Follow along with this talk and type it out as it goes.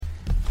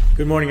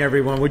Good morning,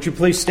 everyone. Would you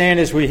please stand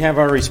as we have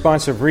our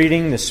responsive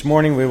reading? This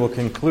morning we will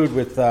conclude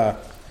with the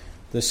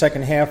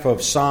second half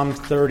of Psalm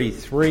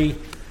 33.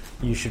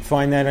 You should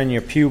find that on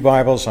your pew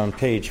Bibles on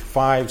page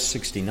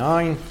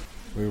 569.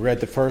 We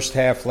read the first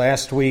half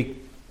last week.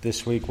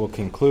 This week we'll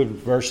conclude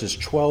verses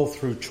 12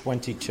 through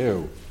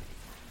 22.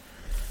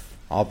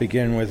 I'll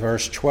begin with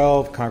verse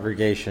 12,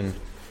 congregation,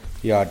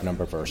 the odd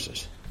number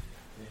verses.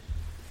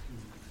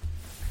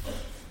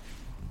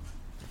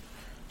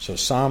 So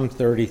Psalm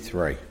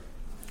 33.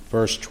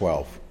 Verse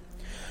 12.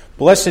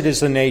 Blessed is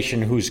the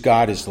nation whose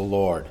God is the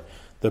Lord,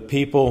 the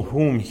people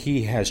whom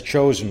he has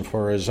chosen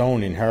for his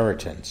own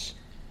inheritance.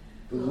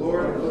 The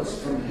Lord looks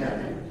from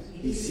heaven.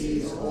 He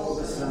sees all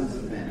the sons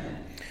of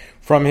men.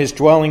 From his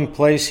dwelling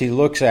place he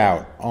looks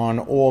out on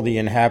all the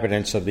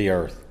inhabitants of the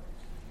earth.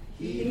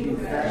 He who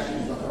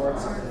fashions the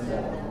hearts of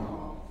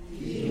them,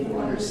 he who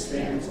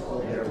understands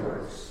all their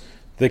works.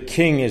 The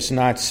king is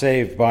not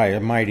saved by a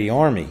mighty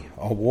army.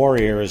 A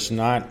warrior is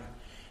not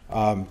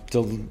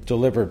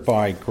delivered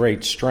by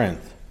great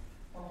strength.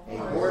 A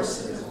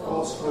horse is a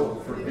false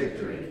hope for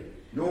victory,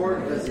 nor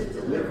does it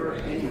deliver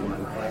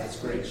anyone by its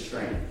great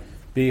strength.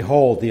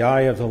 Behold, the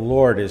eye of the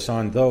Lord is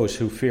on those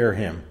who fear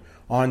him,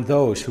 on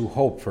those who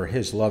hope for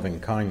his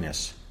loving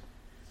kindness.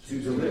 To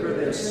deliver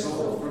their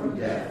soul from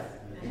death,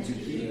 and to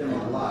keep them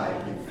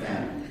alive in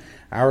famine.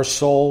 Our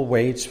soul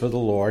waits for the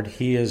Lord.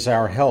 He is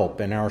our help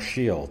and our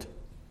shield.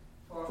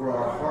 For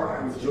our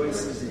heart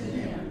rejoices in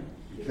him,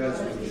 because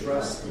we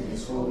trust in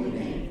his holy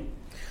name.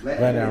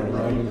 Let our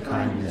loving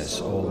kindness,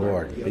 O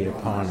Lord, be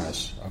upon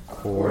us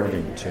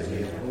according to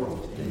his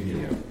will in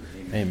you.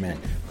 Amen.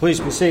 Please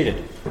be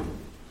seated.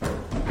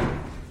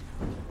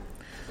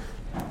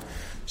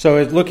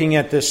 So looking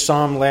at this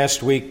psalm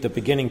last week, the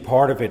beginning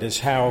part of it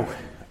is how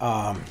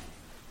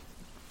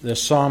the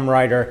psalm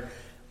writer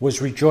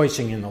was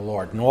rejoicing in the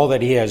Lord and all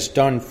that he has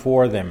done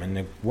for them and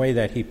the way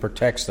that he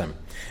protects them.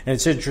 And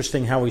it's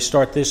interesting how we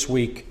start this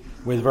week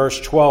with verse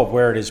 12,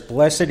 where it is,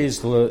 Blessed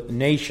is the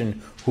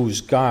nation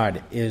whose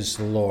God is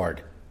the Lord.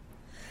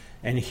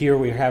 And here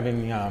we're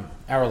having our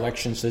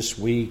elections this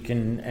week,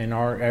 and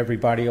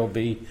everybody will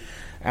be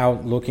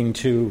out looking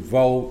to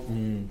vote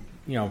and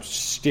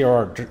steer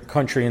our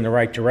country in the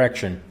right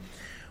direction.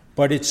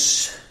 But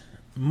it's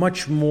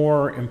much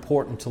more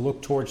important to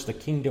look towards the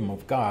kingdom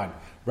of God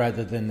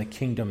rather than the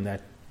kingdom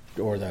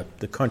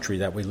the country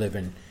that we live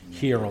in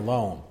here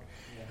alone.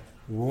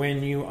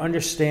 When you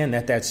understand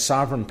that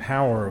sovereign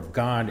power of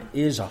God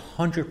is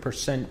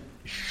 100%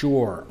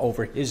 sure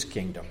over his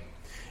kingdom,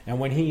 and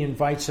when he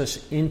invites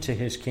us into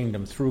his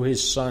kingdom through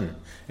his Son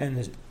and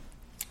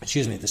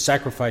the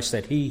sacrifice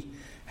that he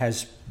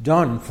has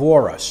done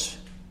for us,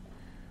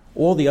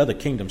 all the other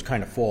kingdoms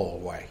kind of fall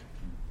away.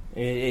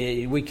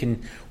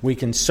 We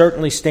can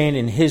certainly stand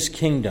in his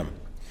kingdom,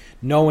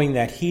 knowing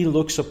that he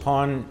looks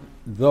upon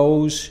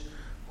those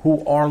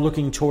who are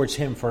looking towards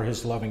him for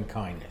his loving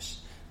kindness,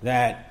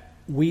 that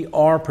we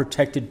are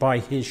protected by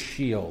his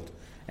shield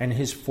and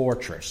his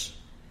fortress,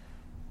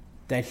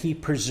 that he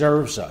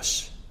preserves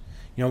us.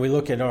 We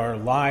look at our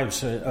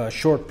lives a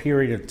short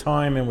period of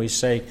time and we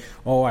say,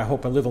 oh, I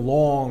hope I live a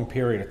long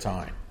period of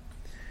time.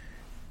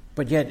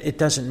 But yet it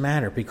doesn't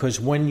matter, because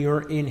when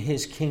you're in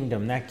his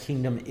kingdom, that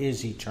kingdom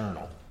is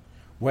eternal,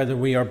 whether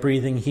we are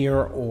breathing here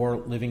or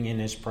living in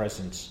his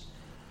presence.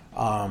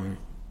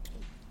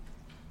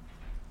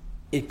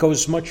 It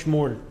goes much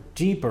more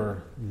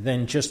deeper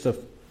than just the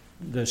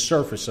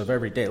surface of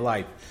everyday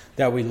life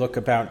that we look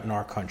about in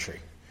our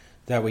country,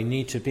 that we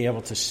need to be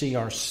able to see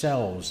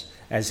ourselves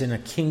as in a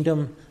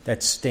kingdom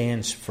that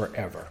stands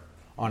forever,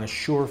 on a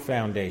sure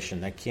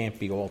foundation that can't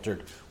be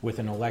altered with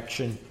an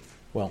election.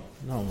 Well,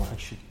 no, I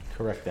should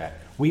correct that.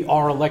 We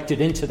are elected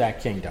into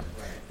that kingdom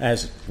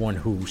as one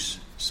whose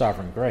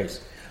sovereign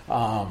grace.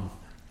 But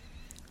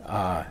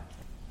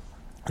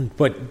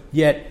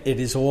yet it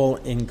is all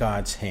in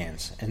God's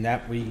hands, and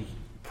that we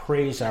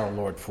praise our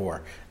Lord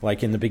for.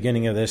 Like in the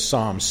beginning of this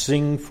psalm,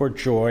 sing for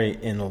joy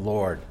in the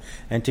Lord,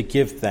 and to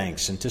give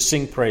thanks and to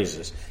sing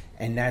praises.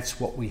 And that's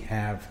what we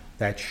have,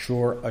 that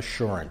sure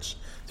assurance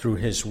through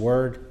his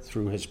word,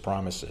 through his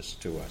promises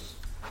to us.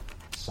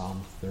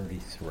 Psalm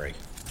 33.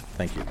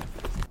 Thank you.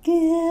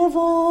 Give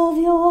of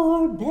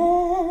your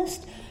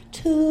best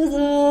to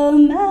the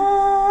Master.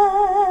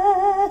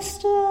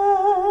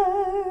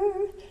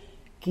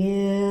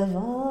 Give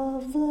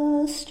of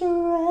the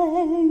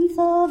strength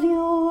of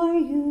your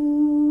youth.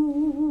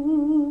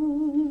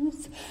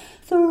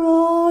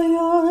 Throw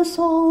your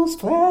soul's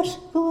fresh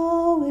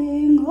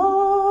glowing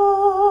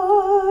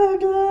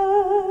ardor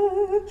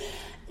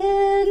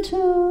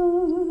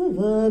into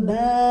the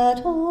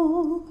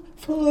battle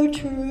for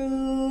truth.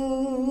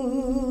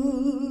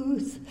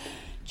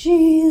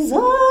 Jesus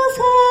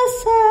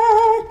has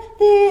set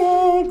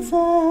the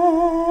example.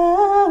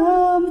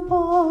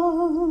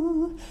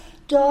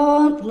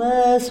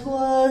 Dauntless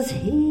was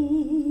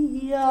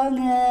he, young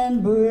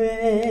and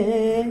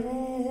brave.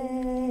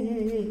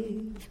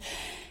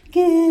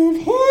 Give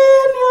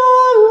him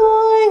your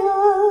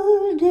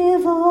loyal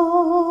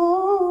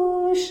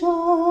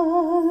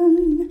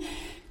devotion.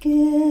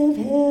 Give Give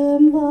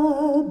him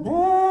the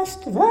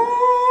best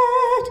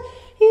that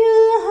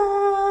you have.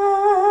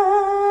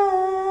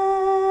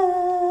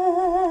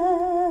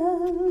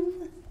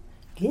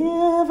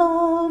 Give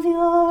of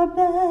your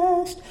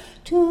best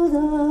to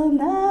the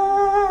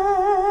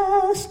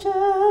Master.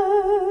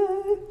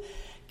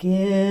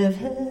 Give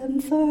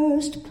him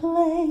first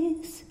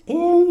place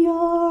in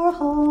your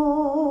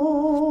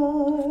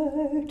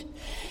heart.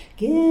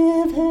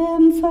 Give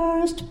him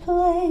first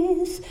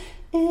place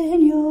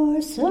in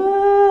your service.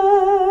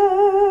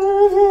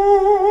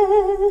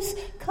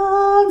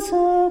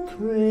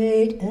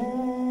 Consecrate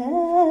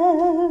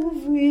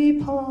every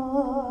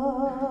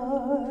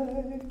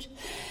part.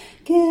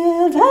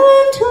 Give,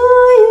 and to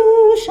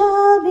you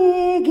shall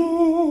be given.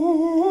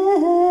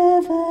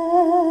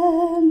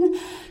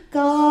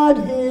 God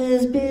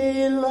his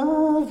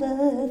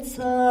beloved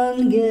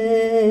Son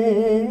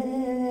gave.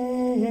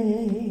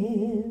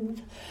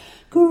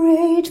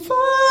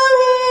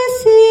 Gratefully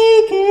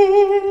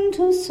seeking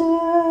to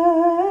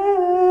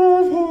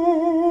serve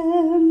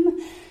him,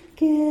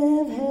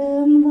 give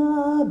him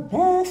the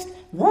best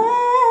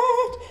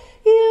that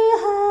you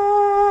have.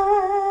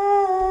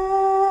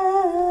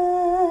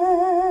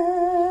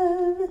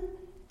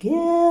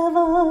 Give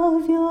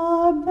of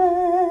your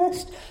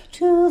best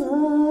to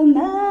the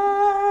Master.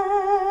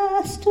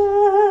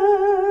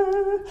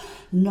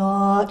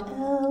 Naught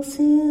else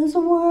is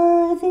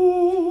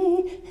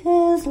worthy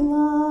his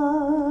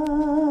love.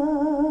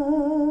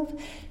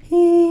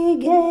 He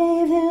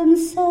gave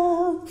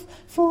himself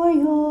for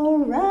your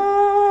ransom,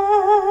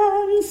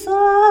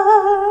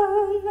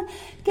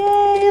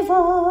 gave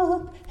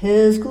up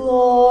his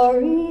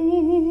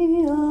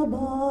glory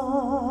above,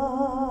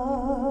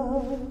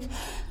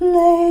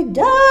 laid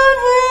down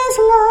his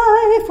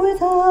life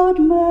without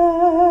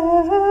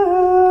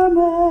murmur,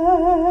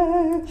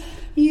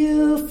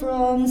 you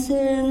from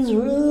sin's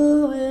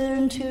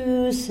ruin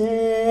to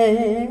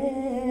save.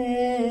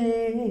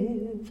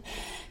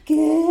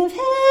 Give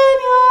him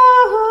your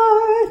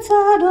heart's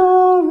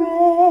adoration.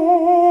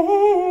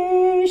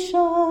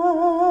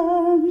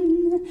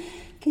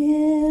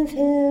 Give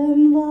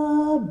him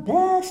the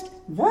best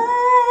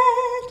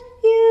that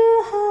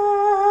you have.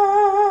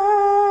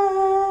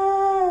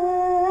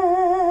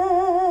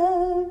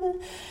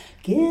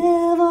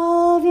 Give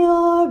of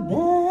your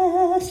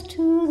best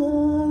to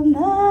the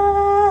Master.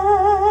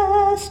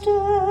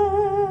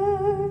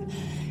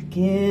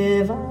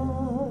 Give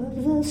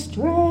of the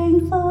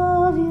strength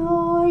of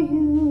your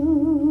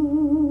youth,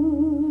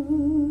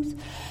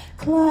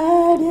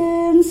 clad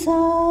in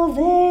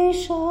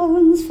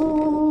salvation's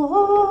full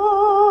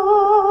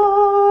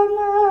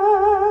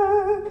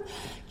armor.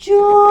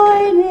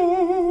 Join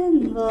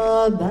in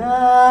the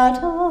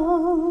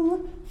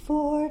battle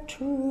for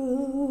truth.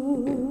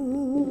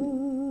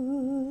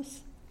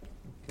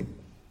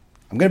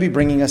 I'm going to be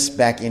bringing us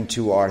back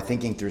into our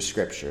thinking through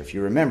Scripture. If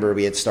you remember,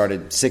 we had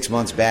started 6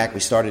 months back. We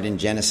started in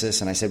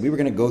Genesis, and I said we were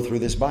going to go through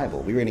this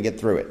Bible. We were going to get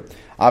through it.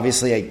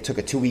 Obviously, I took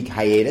a 2-week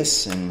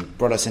hiatus and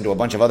brought us into a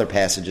bunch of other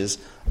passages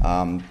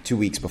 2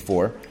 weeks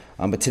before.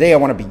 But today I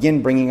want to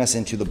begin bringing us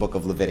into the book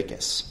of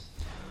Leviticus.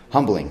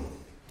 Humbling.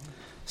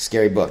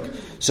 Scary book.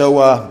 So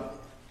I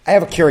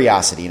have a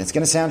curiosity, and it's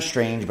going to sound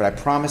strange, but I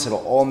promise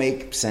it'll all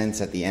make sense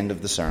at the end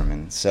of the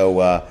sermon.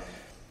 So,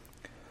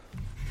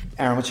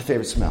 Aaron, what's your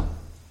favorite smell?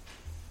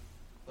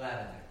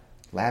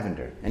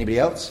 Lavender. Anybody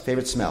else?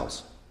 Favorite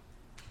smells?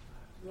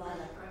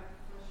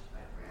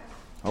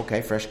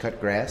 Okay, fresh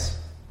cut grass.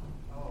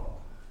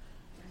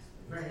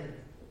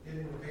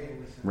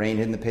 Rain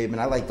hitting the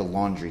pavement. I like the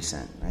laundry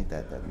scent, right?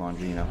 That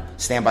laundry,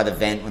 stand by the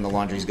vent when the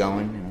laundry's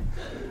going.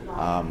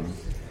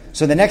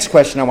 So the next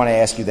question I want to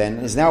ask you then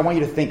is, now I want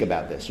you to think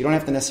about this. You don't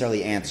have to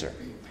necessarily answer.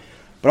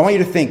 But I want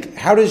you to think,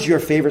 how does your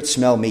favorite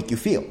smell make you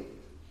feel?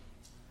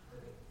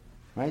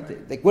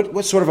 Right? Like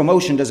what sort of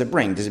emotion does it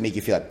bring? Does it make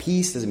you feel at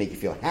peace? Does it make you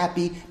feel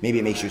happy? Maybe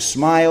it makes you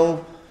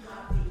smile.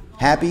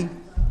 Happy?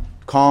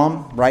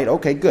 Calm? Right?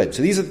 Okay, good.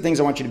 So these are the things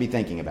I want you to be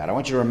thinking about. I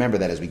want you to remember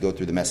that as we go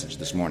through the message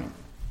this morning.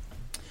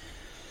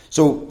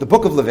 So the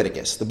book of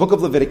Leviticus. The book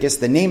of Leviticus,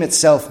 the name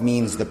itself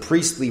means the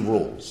priestly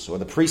rules or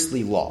the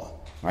priestly law,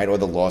 right? Or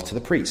the law to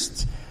the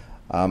priests.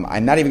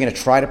 I'm not even going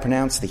to try to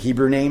pronounce the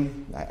Hebrew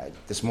name.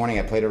 This morning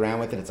I played around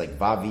with it. It's like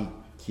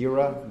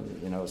Vavikira,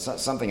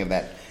 something of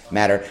that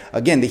matter.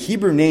 Again, the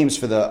Hebrew names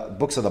for the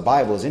books of the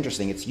Bible is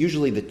interesting. It's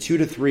usually the 2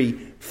 to 3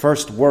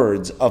 first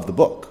words of the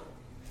book.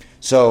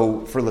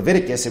 So for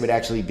Leviticus, it would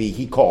actually be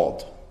he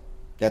called.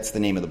 That's the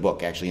name of the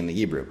book, actually, in the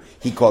Hebrew.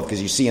 He called,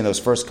 because you see in those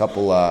first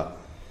couple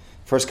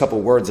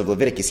words of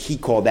Leviticus, he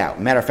called out.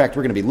 Matter of fact,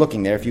 we're going to be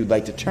looking there. If you'd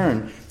like to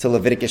turn to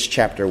Leviticus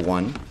chapter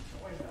 1.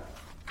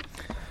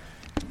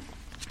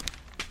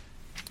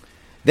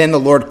 Then the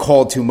Lord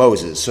called to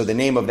Moses. So the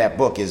name of that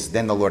book is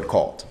Then the Lord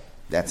Called.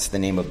 That's the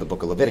name of the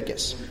book of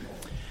Leviticus.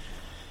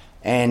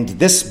 And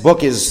this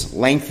book is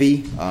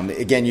lengthy.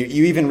 Again, you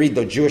even read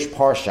the Jewish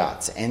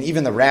parshots, and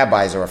even the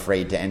rabbis are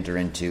afraid to enter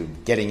into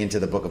getting into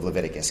the book of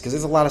Leviticus, because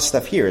there's a lot of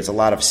stuff here. It's a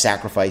lot of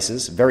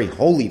sacrifices, very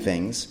holy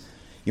things.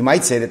 You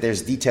might say that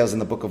there's details in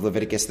the book of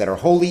Leviticus that are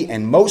holy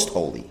and most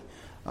holy.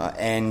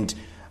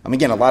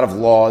 Again, a lot of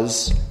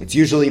laws. It's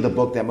usually the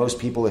book that most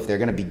people, if they're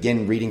going to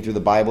begin reading through the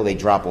Bible, they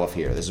drop off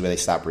here. This is where they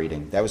stop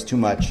reading. That was too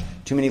much,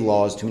 too many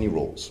laws, too many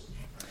rules.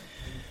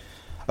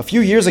 A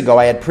few years ago,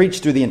 I had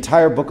preached through the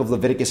entire book of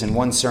Leviticus in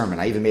one sermon.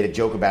 I even made a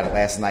joke about it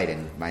last night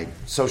in my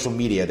social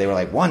media. They were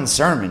like, one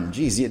sermon?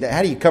 Geez,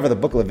 how do you cover the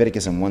book of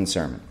Leviticus in one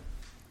sermon?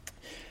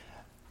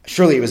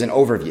 Surely it was an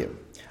overview.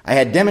 I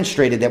had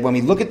demonstrated that when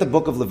we look at the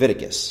book of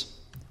Leviticus,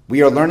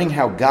 we are learning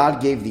how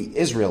God gave the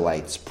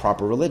Israelites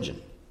proper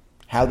religion,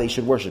 how they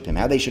should worship him,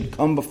 how they should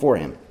come before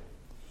him.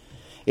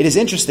 It is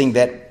interesting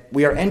that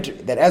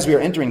as we are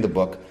entering the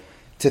book,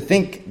 to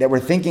think that we're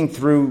thinking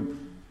through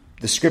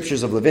the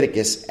scriptures of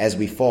Leviticus as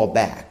we fall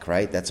back,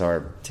 right?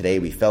 Today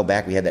we fell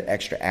back, we had that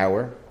extra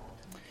hour.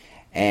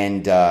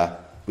 And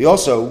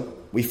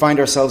we find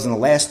ourselves in the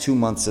last 2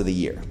 months of the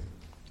year.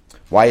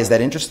 Why is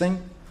that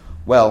interesting?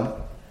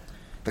 Well,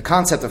 the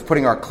concept of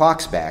putting our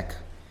clocks back,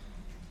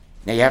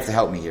 now you have to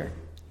help me here.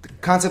 The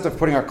concept of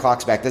putting our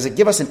clocks back, does it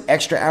give us an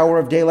extra hour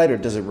of daylight or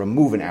does it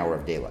remove an hour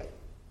of daylight?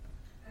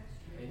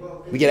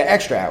 We get an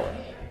extra hour.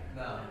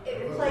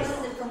 It replaces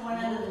it from one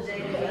end of the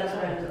day to the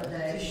other end of the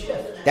day. It's a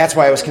shift. That's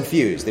why I was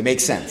confused. It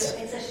makes sense.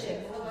 It's a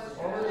shift.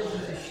 All it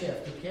is a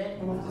shift. You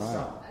can't move the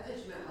sun.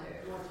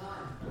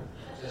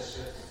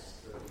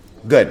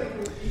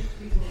 Good.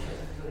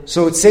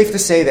 So it's safe to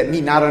say that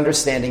me not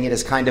understanding it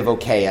is kind of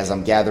okay as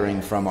I'm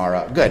gathering from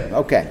our... good,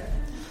 okay.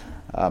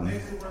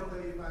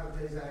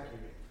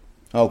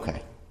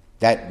 Okay.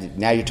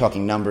 Now you're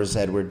talking numbers,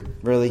 Edward.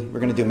 Really? We're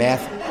going to do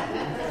math?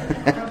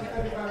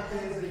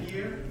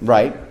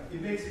 Right.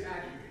 It makes it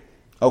accurate.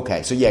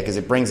 Okay, so because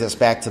it brings us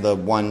back to the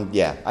one...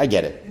 Yeah, I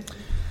get it.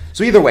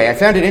 So either way, I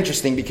found it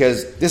interesting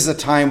because this is a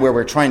time where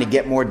we're trying to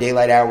get more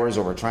daylight hours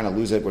or we're trying to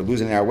lose it, we're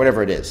losing an hour,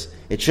 whatever it is.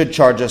 It should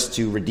charge us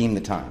to redeem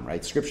the time,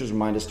 right? Scriptures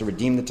remind us to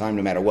redeem the time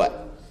no matter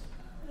what.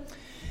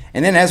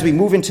 And then as we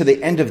move into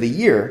the end of the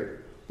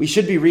year, we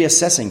should be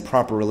reassessing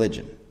proper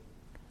religion.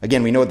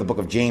 Again, we know what the book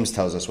of James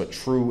tells us, what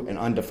true and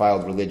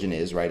undefiled religion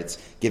is, right? It's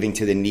giving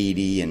to the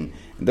needy and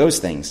those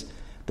things.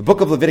 The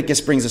book of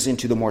Leviticus brings us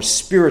into the more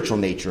spiritual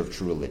nature of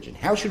true religion.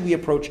 How should we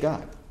approach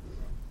God?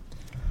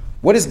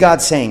 What is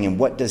God saying and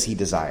what does he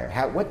desire?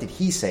 What did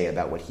he say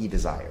about what he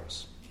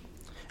desires?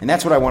 And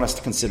that's what I want us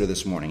to consider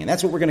this morning. And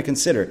that's what we're going to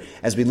consider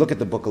as we look at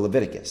the book of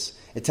Leviticus.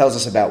 It tells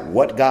us about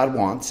what God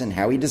wants and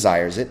how he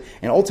desires it.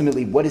 And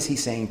ultimately, what is he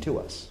saying to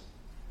us?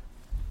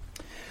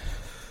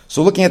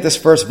 So looking at this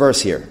first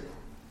verse here.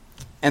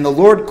 And the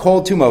Lord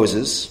called to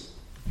Moses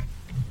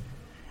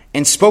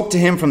and spoke to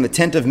him from the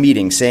tent of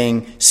meeting,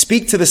 saying,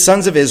 Speak to the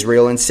sons of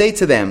Israel and say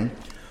to them,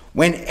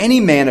 When any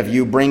man of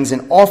you brings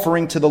an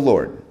offering to the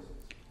Lord,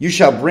 you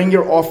shall bring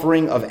your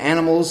offering of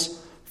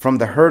animals from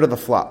the herd of the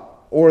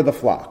flock, or the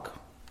flock.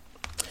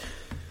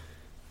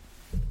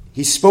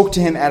 He spoke to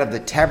him out of the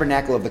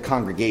tabernacle of the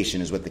congregation,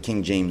 is what the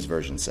King James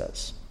Version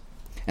says.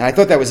 And I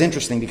thought that was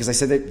interesting because I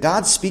said that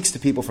God speaks to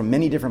people from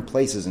many different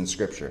places in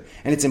Scripture.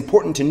 And it's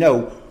important to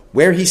know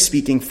where he's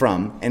speaking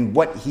from and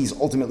what he's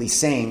ultimately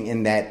saying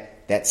in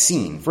that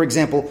scene. For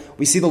example,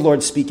 we see the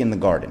Lord speak in the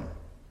garden.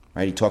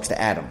 Right? He talks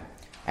to Adam.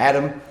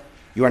 Adam,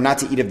 you are not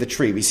to eat of the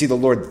tree. We see the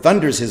Lord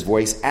thunders his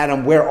voice,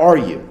 Adam, where are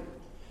you?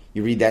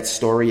 You read that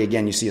story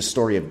again, you see a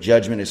story of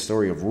judgment, a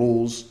story of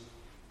rules,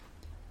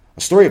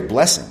 a story of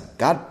blessing.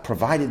 God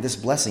provided this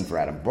blessing for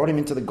Adam, brought him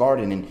into the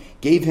garden and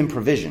gave him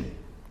provision,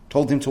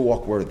 told him to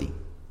walk worthy.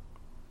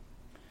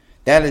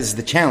 That is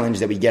the challenge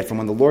that we get from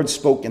when the Lord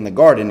spoke in the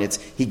garden. It's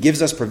he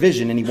gives us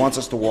provision and he wants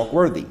us to walk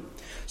worthy.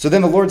 So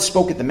then the Lord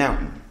spoke at the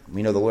mountain.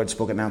 We know the Lord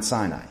spoke at Mount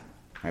Sinai.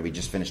 Right, we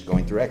just finished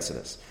going through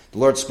Exodus. The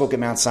Lord spoke at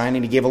Mount Sinai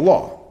and he gave a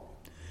law.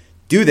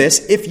 Do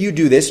this. If you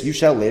do this, you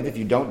shall live. If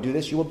you don't do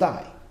this, you will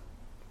die.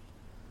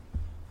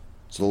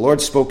 So the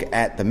Lord spoke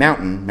at the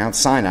mountain, Mount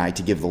Sinai,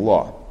 to give the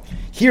law.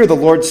 Here the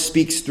Lord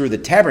speaks through the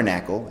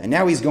tabernacle, and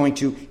now he's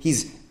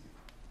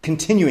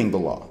continuing the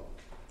law,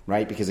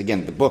 right? Because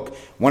again, the book,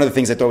 one of the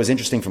things I thought was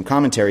interesting from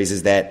commentaries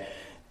is that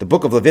the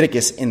book of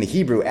Leviticus in the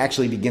Hebrew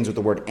actually begins with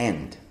the word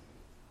end.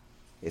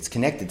 It's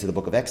connected to the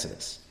book of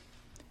Exodus.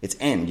 It's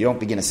end. You don't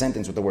begin a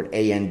sentence with the word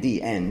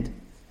A-N-D, end.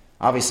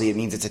 Obviously, it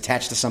means it's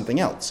attached to something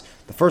else.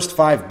 The first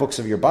 5 books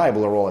of your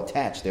Bible are all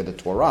attached. They're the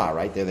Torah,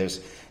 right?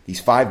 There's these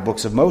 5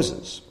 books of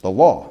Moses, the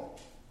law.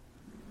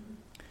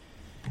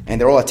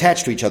 And they're all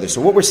attached to each other.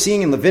 So what we're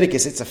seeing in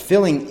Leviticus, it's a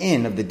filling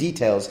in of the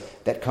details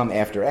that come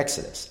after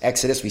Exodus.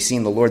 Exodus, we've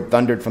seen the Lord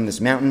thundered from this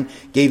mountain,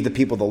 gave the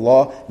people the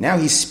law. Now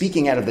he's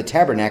speaking out of the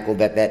tabernacle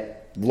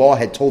that law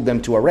had told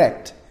them to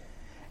erect.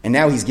 And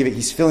now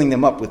he's filling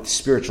them up with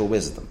spiritual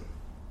wisdom.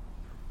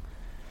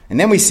 And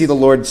then we see the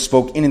Lord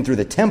spoke in and through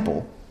the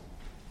temple,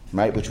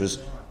 right, which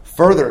was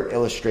further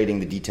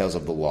illustrating the details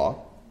of the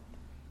law.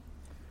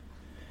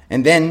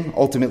 And then,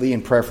 ultimately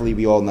and prayerfully,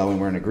 we all know and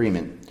we're in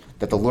agreement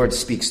that the Lord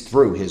speaks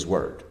through his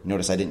word.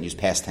 Notice I didn't use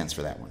past tense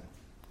for that one.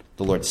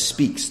 The Lord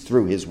speaks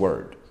through his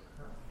word.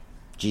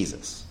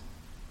 Jesus.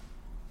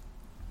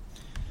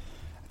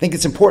 I think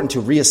it's important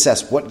to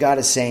reassess what God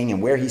is saying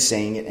and where he's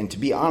saying it, and to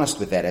be honest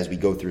with that as we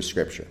go through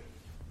Scripture.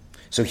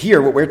 So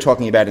here, what we're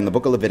talking about in the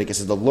book of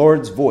Leviticus is the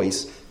Lord's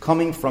voice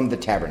coming from the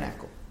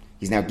tabernacle.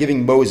 He's now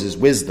giving Moses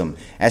wisdom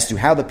as to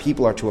how the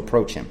people are to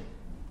approach him.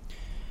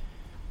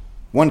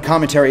 One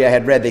commentary I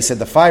had read, they said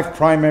the 5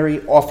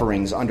 primary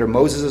offerings under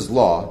Moses'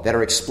 law that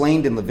are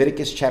explained in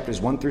Leviticus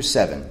chapters 1 through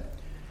 7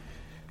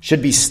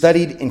 should be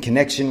studied in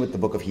connection with the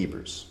book of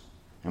Hebrews.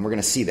 And we're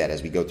going to see that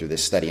as we go through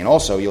this study. And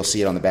also, you'll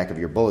see it on the back of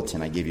your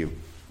bulletin. I give you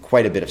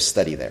quite a bit of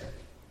study there.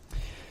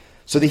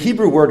 So the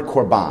Hebrew word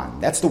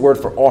korban, that's the word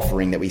for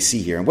offering that we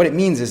see here. And what it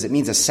means is it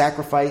means a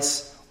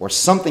sacrifice or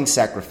something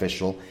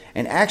sacrificial,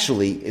 and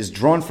actually is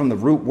drawn from the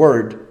root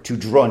word to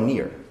draw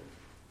near.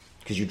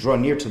 Because you draw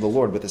near to the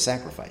Lord with a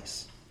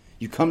sacrifice.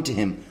 You come to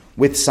him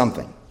with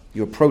something.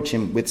 You approach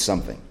him with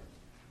something.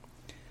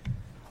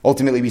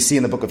 Ultimately, we see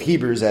in the book of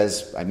Hebrews,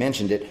 as I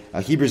mentioned it,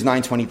 Hebrews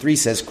 9:23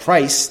 says,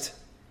 Christ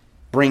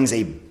brings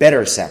a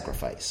better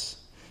sacrifice.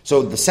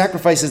 So the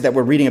sacrifices that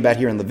we're reading about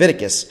here in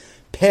Leviticus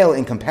pale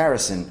in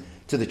comparison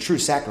to the true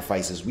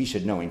sacrifices we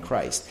should know in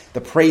Christ.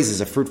 The praises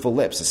of fruitful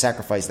lips, a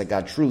sacrifice that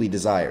God truly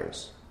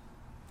desires.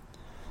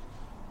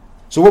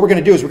 So what we're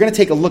going to do is we're going to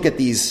take a look at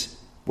these,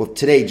 well,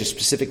 today just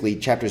specifically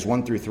chapters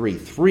 1 through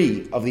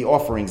 3 of the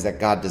offerings that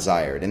God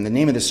desired. And the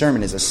name of the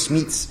sermon is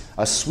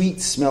a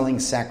sweet-smelling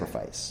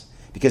sacrifice.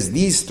 Because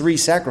these 3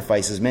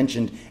 sacrifices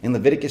mentioned in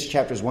Leviticus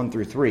chapters 1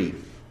 through 3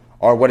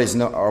 are what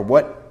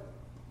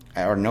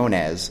are known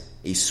as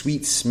a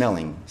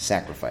sweet-smelling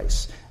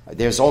sacrifice.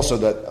 There's also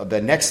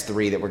the next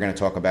 3 that we're going to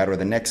talk about, or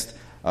the next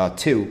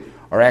 2,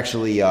 are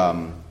actually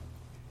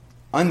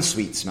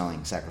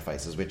unsweet-smelling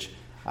sacrifices, which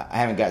I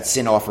haven't got.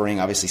 Sin offering,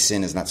 obviously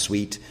sin is not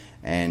sweet,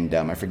 and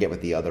I forget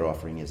what the other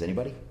offering is.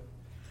 Anybody?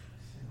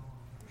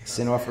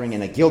 Sin offering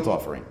and a guilt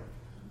offering.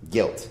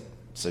 Guilt.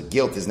 So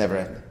guilt is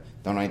never...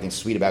 Don't know anything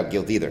sweet about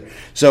guilt either.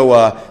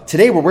 So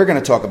today what we're going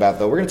to talk about,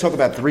 though, we're going to talk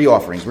about 3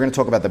 offerings. We're going to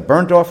talk about the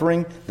burnt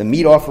offering, the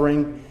meat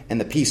offering, and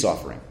the peace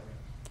offering.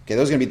 Okay,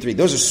 those are going to be 3.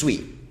 Those are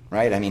sweet,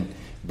 right? I mean,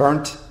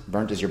 burnt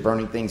is you're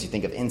burning things. You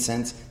think of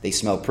incense. They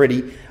smell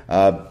pretty.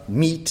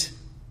 Meat,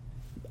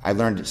 I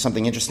learned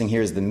something interesting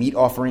here is the meat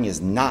offering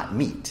is not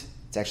meat.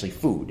 It's actually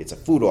food. It's a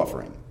food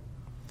offering.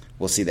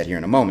 We'll see that here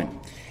in a moment.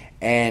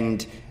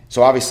 And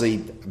so obviously,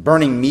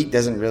 burning meat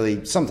doesn't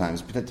really,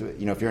 sometimes, if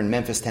you're in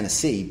Memphis,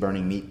 Tennessee,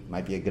 burning meat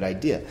might be a good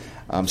idea.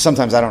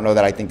 Sometimes I don't know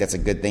that I think that's a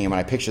good thing. And when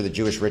I picture the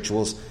Jewish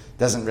rituals, it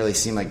doesn't really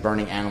seem like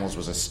burning animals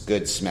was a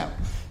good smell.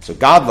 So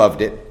God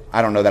loved it.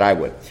 I don't know that I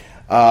would.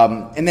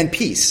 And then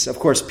peace. Of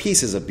course,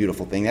 peace is a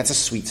beautiful thing. That's a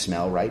sweet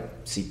smell, right?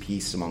 See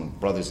peace among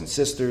brothers and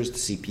sisters, to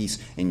see peace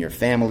in your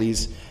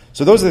families.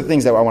 So those are the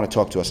things that I want to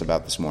talk to us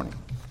about this morning.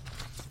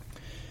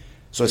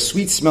 So a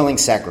sweet-smelling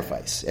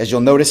sacrifice. As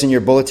you'll notice in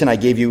your bulletin, I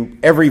gave you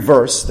every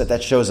verse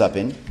that shows up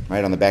in,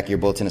 right on the back of your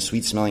bulletin, a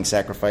sweet-smelling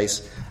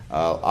sacrifice.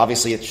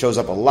 Obviously, it shows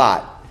up a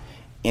lot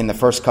in the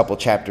first couple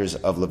chapters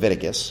of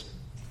Leviticus.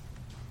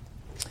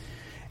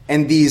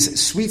 And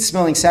these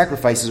sweet-smelling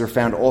sacrifices are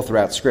found all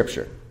throughout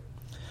Scripture.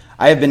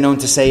 I have been known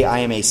to say I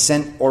am a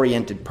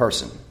scent-oriented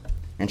person.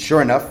 And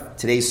sure enough,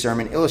 today's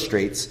sermon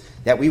illustrates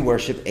that we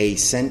worship a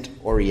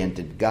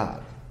scent-oriented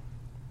God.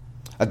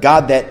 A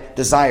God that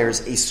desires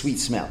a sweet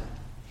smell.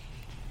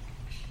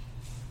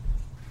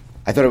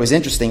 I thought it was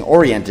interesting.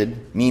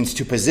 Oriented means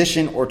to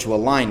position or to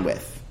align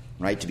with,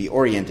 right? To be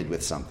oriented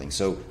with something.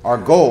 So our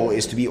goal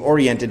is to be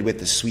oriented with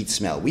the sweet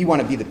smell. We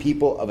want to be the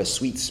people of a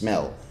sweet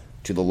smell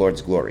to the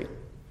Lord's glory.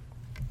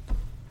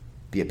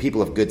 Be a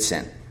people of good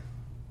scent.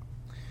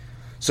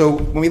 So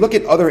when we look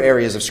at other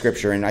areas of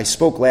Scripture, and I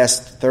spoke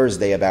last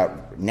Thursday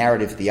about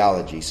narrative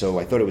theology, so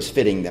I thought it was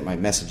fitting that my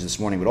message this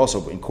morning would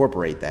also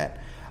incorporate that.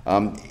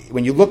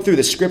 When you look through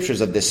the Scriptures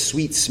of this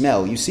sweet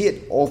smell, you see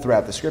it all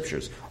throughout the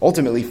Scriptures.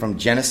 Ultimately from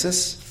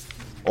Genesis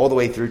all the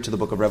way through to the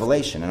book of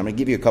Revelation. And I'm going to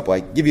give you a couple.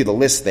 I give you the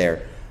list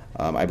there,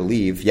 I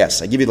believe.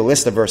 Yes, I give you the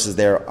list of verses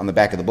there on the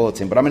back of the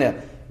bulletin, but I'm going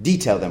to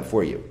detail them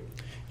for you.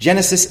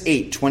 Genesis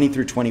 8, 20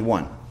 through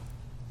 21.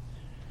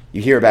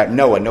 You hear about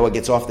Noah. Noah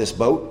gets off this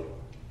boat.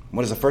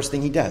 What is the first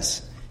thing he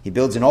does? He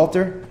builds an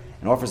altar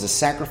and offers a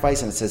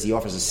sacrifice, and it says he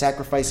offers a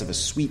sacrifice of a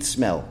sweet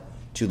smell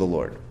to the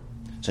Lord.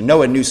 So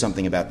Noah knew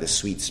something about this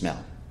sweet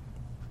smell.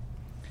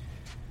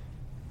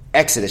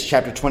 Exodus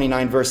chapter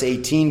 29, verse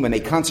 18, when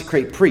they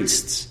consecrate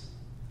priests,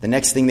 the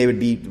next thing they would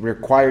be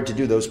required to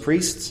do, those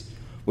priests,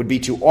 would be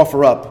to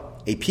offer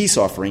up a peace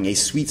offering, a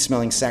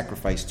sweet-smelling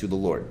sacrifice to the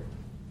Lord.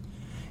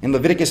 In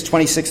Leviticus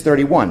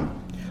 26:31,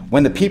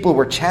 when the people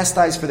were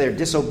chastised for their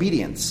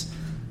disobedience,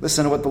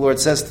 listen to what the Lord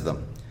says to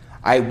them.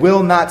 I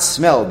will not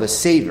smell the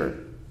savor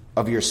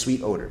of your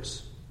sweet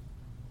odors.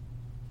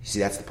 You see,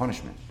 that's the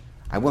punishment.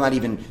 I will not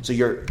even... So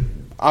you're...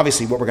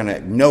 Obviously, what we're going to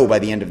know by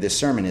the end of this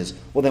sermon is,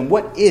 well, then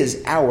what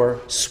is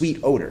our sweet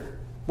odor?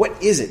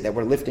 What is it that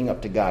we're lifting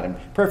up to God? And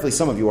perfectly,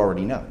 some of you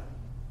already know.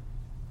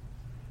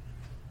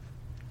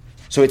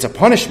 So it's a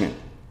punishment,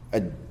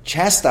 a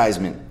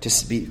chastisement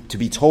to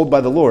be told by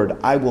the Lord,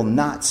 I will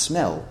not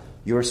smell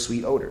your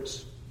sweet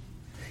odors.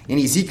 In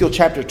Ezekiel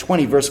chapter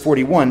 20, verse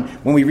 41,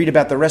 when we read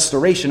about the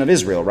restoration of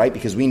Israel, right?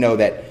 Because we know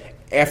that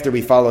after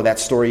we follow that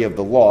story of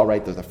the law,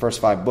 right, the first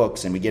 5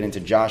 books, and we get into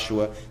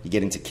Joshua, you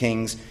get into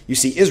Kings, you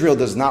see Israel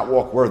does not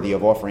walk worthy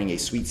of offering a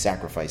sweet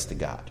sacrifice to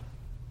God.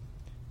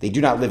 They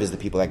do not live as the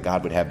people that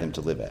God would have them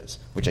to live as,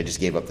 which I just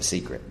gave up the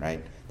secret,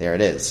 right? There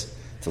it is.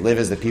 To live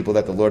as the people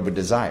that the Lord would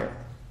desire.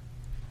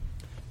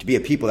 To be a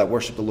people that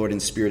worship the Lord in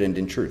spirit and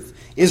in truth.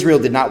 Israel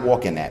did not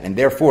walk in that. And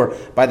therefore,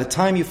 by the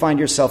time you find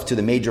yourself to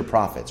the major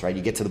prophets, right,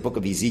 you get to the book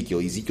of Ezekiel,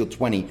 Ezekiel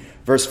 20,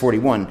 verse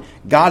 41,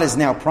 God is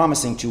now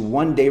promising to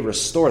one day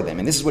restore them.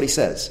 And this is what he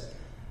says.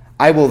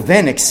 I will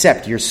then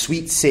accept your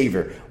sweet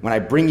savor when I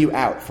bring you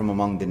out from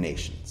among the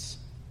nations.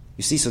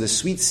 You see, so the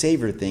sweet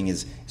savor thing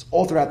is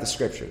all throughout the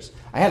scriptures.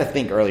 I had to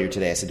think earlier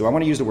today. I said, do I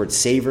want to use the word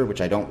savor,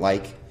 which I don't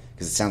like,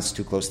 because it sounds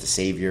too close to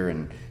savior,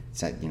 and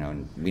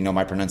we know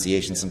my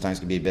pronunciation sometimes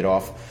can be a bit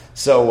off.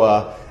 So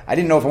I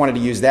didn't know if I wanted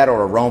to use that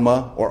or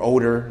aroma or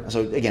odor.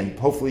 So again,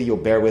 hopefully you'll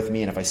bear with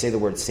me, and if I say the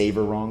word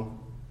savor wrong,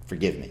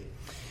 forgive me.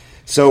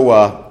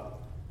 So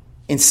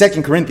in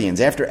 2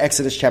 Corinthians, after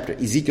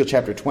Ezekiel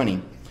chapter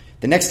 20,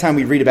 the next time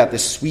we read about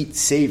this sweet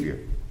savior,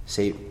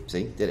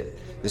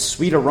 the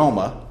sweet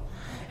aroma,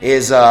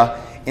 is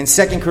in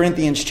 2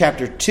 Corinthians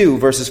chapter 2,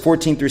 verses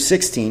 14 through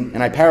 16,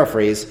 and I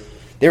paraphrase,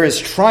 there is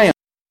triumph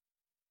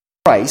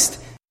in Christ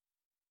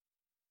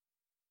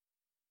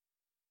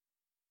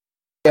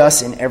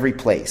us in every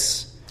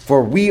place.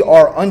 For we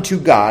are unto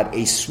God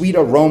a sweet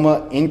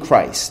aroma in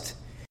Christ.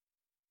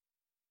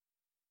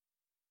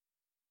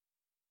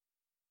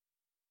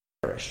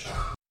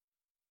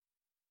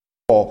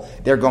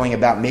 They're going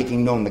about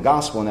making known the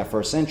gospel in that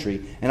first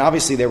century, and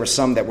obviously there were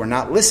some that were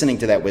not listening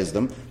to that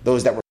wisdom,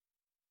 those that were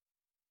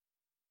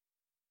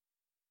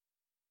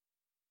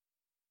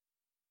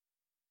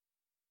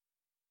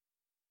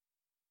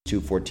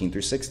 2:14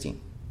 through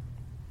 16.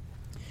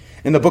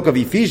 In the book of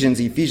Ephesians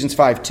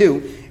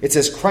 5:2, it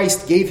says,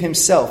 Christ gave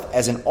himself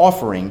as an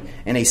offering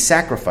and a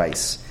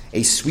sacrifice,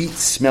 a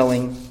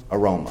sweet-smelling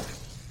aroma.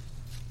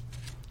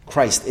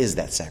 Christ is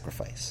that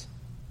sacrifice.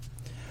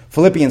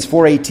 Philippians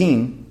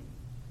 4:18,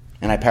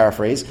 and I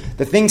paraphrase,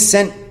 the thing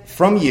sent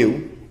from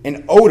you,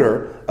 an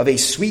odor of a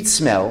sweet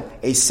smell,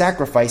 a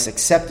sacrifice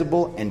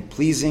acceptable and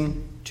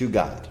pleasing to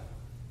God.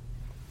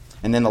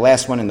 And then the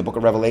last one in the book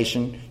of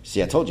Revelation,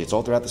 see, I told you, it's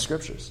all throughout the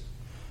scriptures.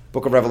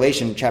 Book of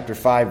Revelation, chapter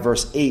 5,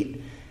 verse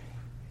 8,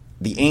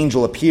 the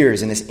angel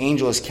appears, and this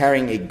angel is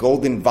carrying a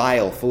golden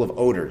vial full of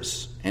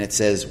odors. And it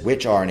says,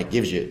 which are, and it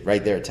gives you,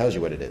 right there, it tells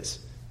you what it is,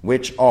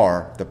 which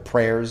are the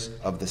prayers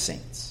of the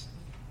saints.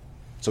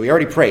 So we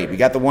already prayed. We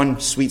got the one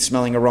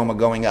sweet-smelling aroma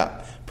going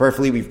up.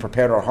 Prayerfully, we've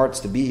prepared our hearts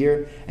to be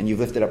here, and you've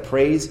lifted up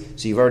praise,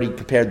 so you've already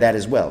prepared that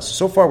as well.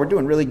 So far, we're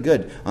doing really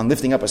good on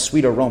lifting up a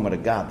sweet aroma to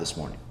God this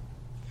morning.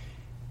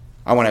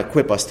 I want to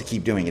equip us to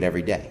keep doing it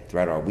every day,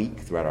 throughout our week,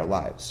 throughout our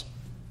lives.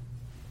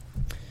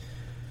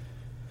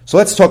 So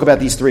let's talk about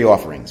these 3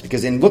 offerings,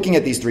 because in looking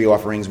at these 3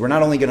 offerings, we're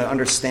not only going to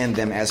understand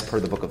them as per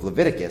the book of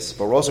Leviticus,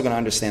 but we're also going to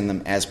understand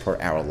them as per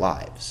our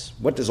lives.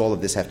 What does all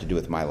of this have to do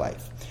with my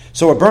life?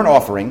 So a burnt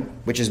offering,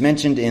 which is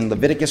mentioned in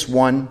Leviticus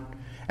 1,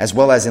 as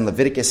well as in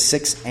Leviticus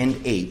 6 and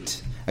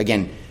 8.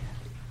 Again,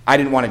 I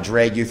didn't want to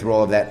drag you through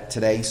all of that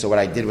today, so what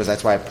I did was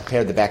that's why I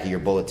prepared the back of your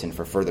bulletin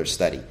for further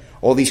study.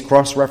 All these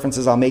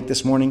cross-references I'll make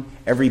this morning,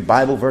 every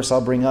Bible verse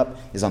I'll bring up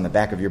is on the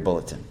back of your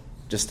bulletin,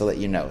 just to let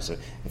you know. So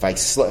if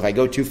I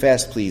go too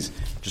fast, please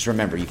just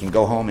remember, you can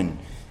go home and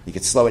you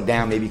can slow it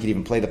down. Maybe you could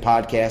even play the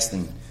podcast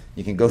and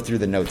you can go through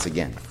the notes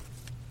again.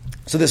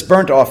 So this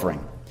burnt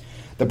offering.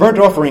 The burnt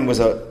offering was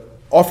an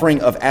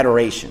offering of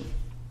adoration.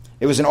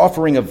 It was an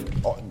offering of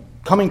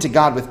coming to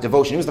God with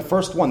devotion. It was the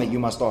first one that you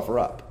must offer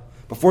up.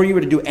 Before you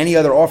were to do any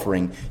other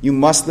offering, you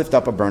must lift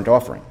up a burnt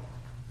offering.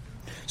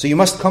 So you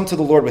must come to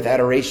the Lord with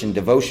adoration,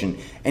 devotion,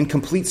 and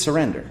complete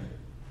surrender.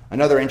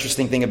 Another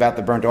interesting thing about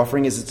the burnt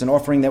offering is it's an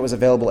offering that was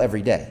available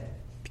every day.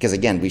 Because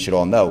again, we should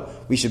all know,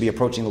 we should be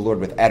approaching the Lord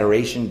with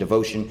adoration,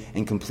 devotion,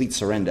 and complete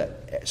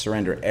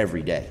surrender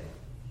every day.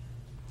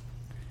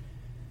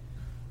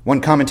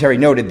 One commentary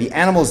noted, the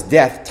animal's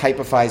death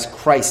typifies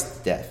Christ's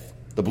death.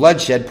 The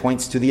bloodshed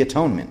points to the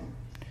atonement.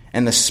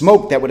 And the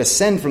smoke that would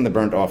ascend from the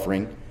burnt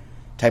offering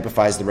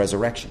typifies the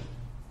resurrection.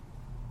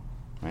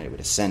 Right, it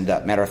would ascend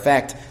up. Matter of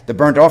fact, the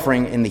burnt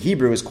offering in the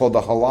Hebrew is called the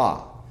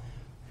halah,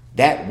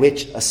 that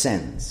which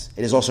ascends.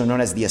 It is also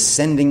known as the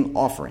ascending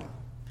offering,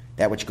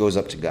 that which goes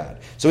up to God.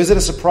 So is it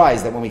a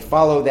surprise that when we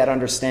follow that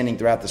understanding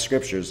throughout the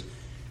scriptures,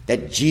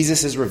 that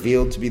Jesus is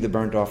revealed to be the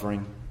burnt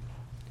offering?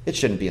 It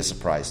shouldn't be a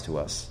surprise to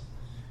us.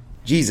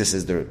 Jesus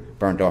is the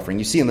burnt offering.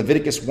 You see in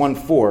Leviticus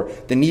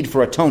 1:4 the need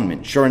for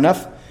atonement. Sure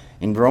enough,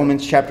 in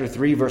Romans chapter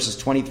 3, verses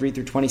 23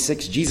 through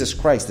 26, Jesus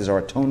Christ is our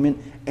atonement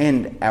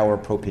and our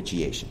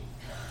propitiation.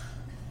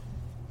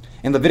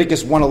 In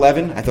Leviticus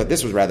 1:11, I thought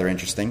this was rather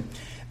interesting,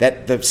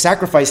 that the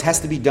sacrifice has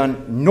to be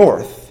done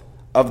north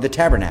of the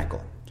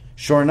tabernacle.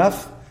 Sure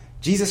enough,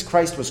 Jesus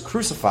Christ was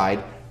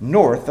crucified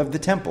north of the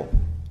temple,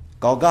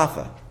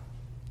 Golgotha.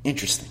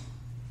 Interesting.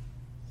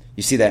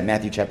 You see that in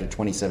Matthew chapter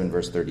 27,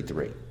 verse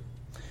 33.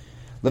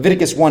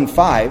 Leviticus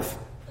 1:5,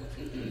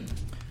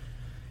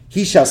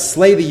 he shall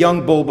slay the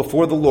young bull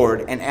before the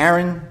Lord, and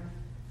Aaron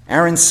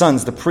Aaron's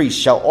sons, the priests,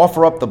 shall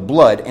offer up the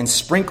blood and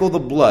sprinkle the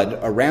blood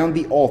around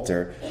the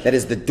altar that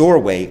is the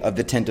doorway of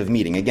the tent of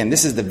meeting. Again,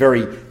 this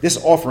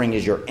offering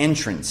is your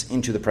entrance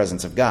into the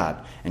presence of God.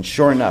 And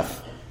sure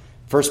enough,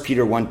 1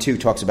 Peter 1:2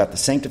 talks about the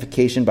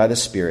sanctification by the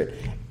Spirit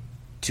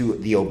to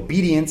the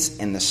obedience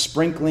and the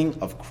sprinkling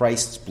of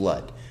Christ's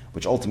blood,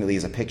 which ultimately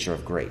is a picture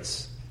of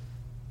grace.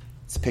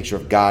 It's a picture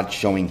of God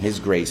showing his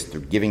grace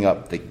through giving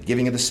up the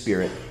giving of the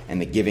Spirit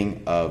and the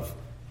giving of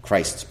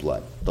Christ's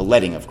blood, the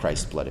letting of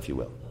Christ's blood, if you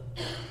will.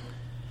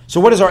 So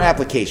what is our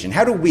application?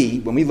 How do we,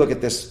 when we look at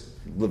this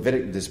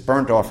this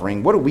burnt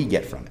offering, what do we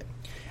get from it?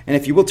 And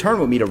if you will turn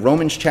with me to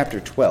Romans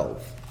chapter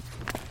 12.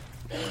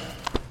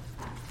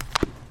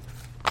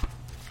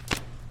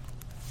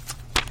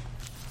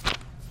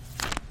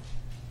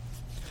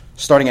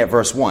 Starting at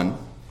verse 1.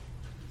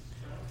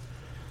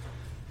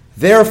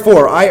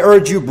 Therefore, I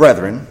urge you,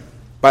 brethren,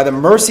 by the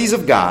mercies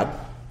of God,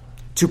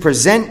 to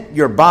present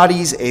your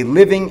bodies a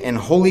living and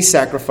holy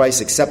sacrifice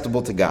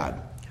acceptable to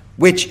God,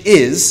 which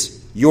is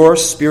your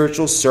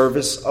spiritual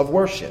service of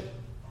worship.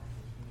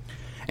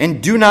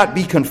 And do not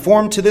be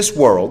conformed to this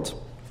world,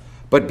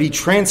 but be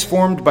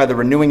transformed by the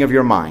renewing of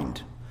your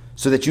mind,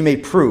 so that you may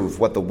prove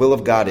what the will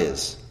of God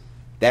is,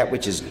 that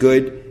which is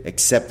good,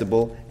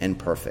 acceptable, and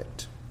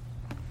perfect.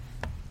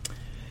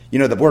 You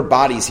know, the word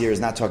bodies here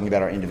is not talking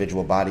about our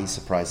individual bodies.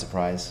 Surprise,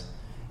 surprise.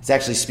 It's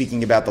actually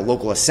speaking about the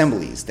local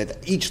assemblies,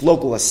 that each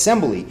local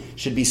assembly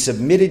should be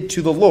submitted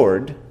to the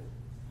Lord,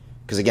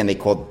 because again, they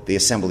called the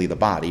assembly the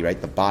body, right?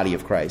 The body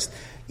of Christ.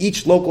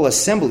 Each local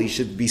assembly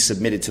should be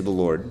submitted to the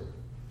Lord,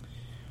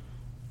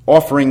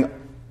 offering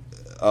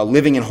a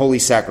living and holy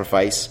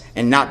sacrifice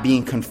and not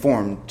being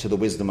conformed to the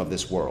wisdom of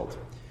this world.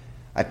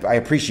 I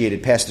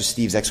appreciated Pastor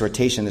Steve's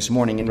exhortation this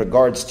morning in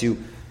regards to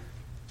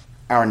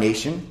our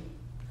nation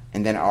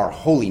and then our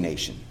holy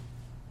nation,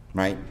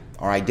 right?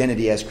 Our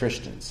identity as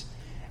Christians.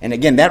 And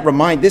again,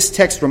 this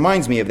text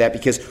reminds me of that,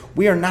 because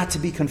we are not to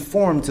be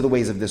conformed to the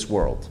ways of this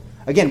world.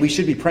 Again, we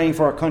should be praying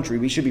for our country.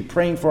 We should be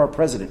praying for our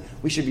president.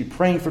 We should be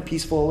praying for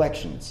peaceful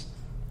elections.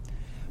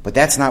 But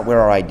that's not where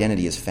our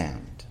identity is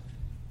found.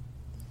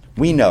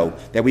 We know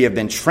that we have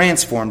been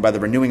transformed by the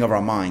renewing of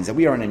our minds, that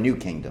we are in a new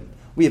kingdom.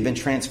 We have been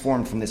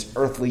transformed from this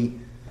earthly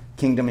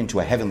kingdom into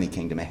a heavenly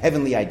kingdom, a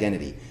heavenly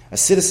identity, a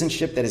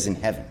citizenship that is in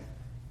heaven.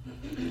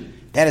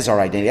 That is our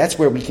identity. That's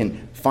where we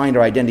can find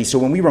our identity. So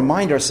when we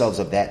remind ourselves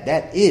of that,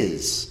 that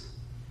is,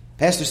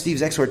 Pastor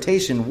Steve's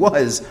exhortation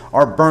was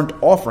our burnt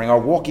offering, our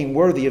walking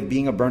worthy of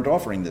being a burnt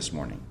offering this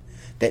morning.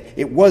 That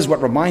it was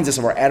what reminds us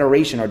of our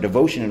adoration, our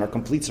devotion, and our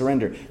complete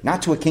surrender,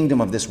 not to a kingdom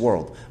of this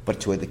world, but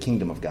to the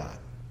kingdom of God.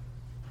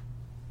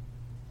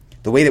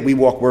 The way that we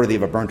walk worthy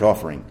of a burnt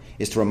offering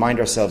is to remind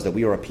ourselves that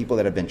we are a people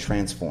that have been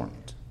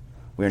transformed.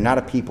 We are not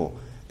a people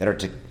that are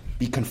to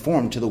be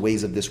conformed to the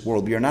ways of this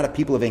world. We are not a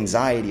people of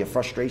anxiety, of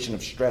frustration,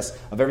 of stress,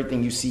 of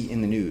everything you see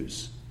in the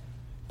news.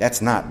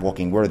 That's not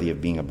walking worthy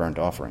of being a burnt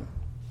offering.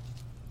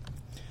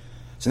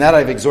 So now that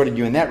I've exhorted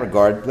you in that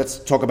regard, let's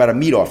talk about a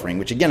meat offering,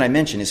 which again I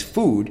mentioned is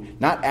food,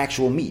 not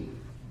actual meat.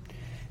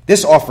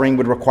 This offering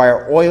would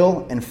require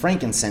oil and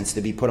frankincense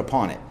to be put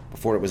upon it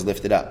before it was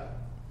lifted up.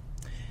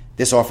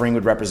 This offering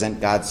would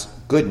represent God's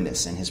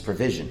goodness and his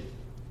provision.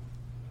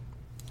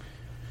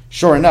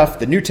 Sure enough,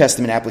 the New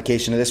Testament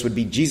application of this would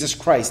be Jesus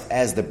Christ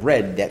as the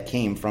bread that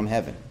came from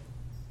heaven.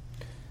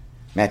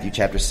 Matthew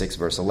chapter 6,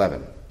 verse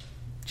 11.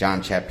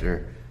 John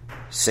chapter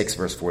 6,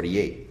 verse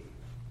 48.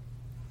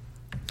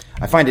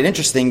 I find it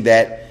interesting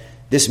that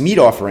this meat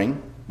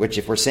offering, which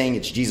if we're saying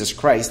it's Jesus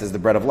Christ as the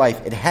bread of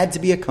life, it had to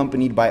be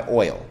accompanied by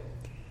oil.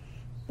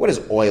 What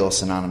is oil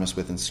synonymous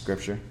with in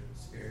Scripture?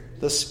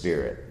 Spirit. The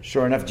Spirit.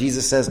 Sure enough,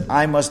 Jesus says,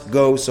 I must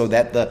go so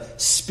that the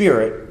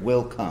Spirit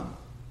will come.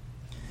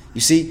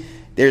 You see,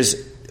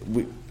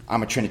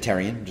 I'm a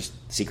Trinitarian, just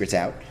secrets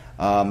out.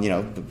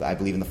 I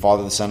believe in the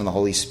Father, the Son, and the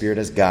Holy Spirit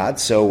as God.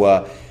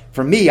 So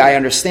for me, I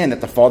understand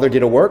that the Father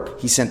did a work.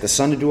 He sent the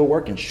Son to do a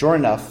work. And sure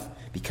enough,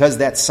 because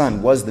that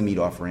Son was the meat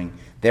offering,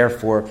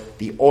 therefore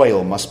the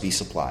oil must be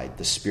supplied,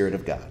 the Spirit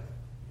of God.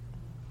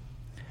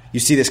 You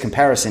see this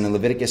comparison in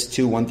Leviticus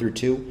 2, 1 through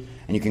 2,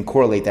 and you can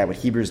correlate that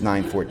with Hebrews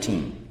 9,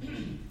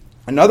 14.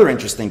 Another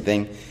interesting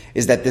thing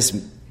is that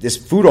this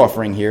food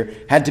offering here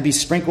had to be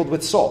sprinkled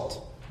with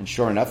salt. And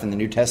sure enough, in the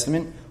New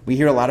Testament, we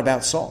hear a lot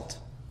about salt.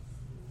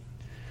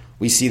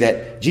 We see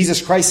that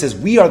Jesus Christ says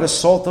we are the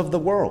salt of the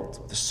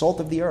world, the salt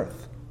of the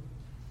earth.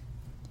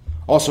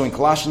 Also in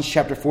Colossians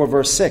chapter 4,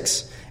 verse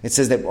 6, it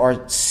says that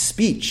our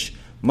speech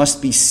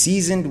must be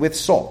seasoned with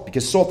salt,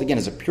 because salt, again,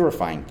 is a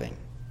purifying thing.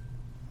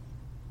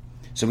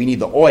 So we need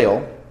the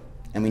oil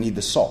and we need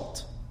the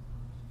salt.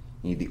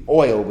 You need the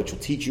oil, which will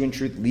teach you in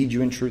truth, lead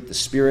you in truth, the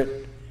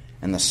Spirit,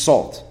 and the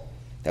salt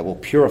that will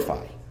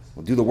purify.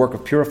 Will do the work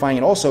of purifying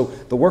and also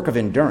the work of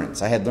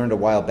endurance. I had learned a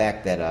while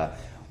back that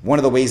one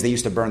of the ways they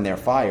used to burn their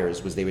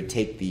fires was they would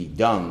take the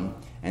dung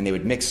and they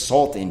would mix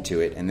salt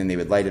into it, and then they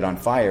would light it on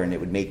fire, and it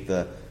would make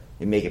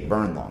it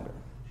burn longer.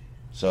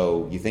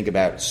 So you think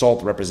about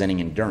salt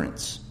representing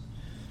endurance.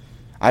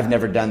 I've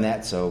never done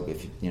that, so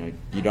if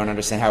you don't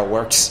understand how it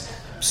works,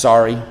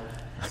 sorry.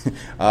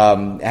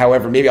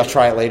 However, maybe I'll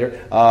try it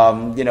later.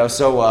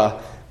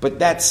 But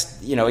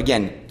that's,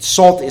 again,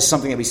 salt is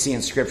something that we see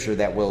in Scripture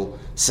that will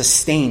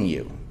sustain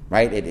you,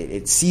 right?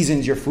 It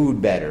seasons your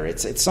food better.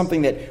 It's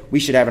something that we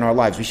should have in our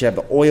lives. We should have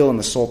the oil and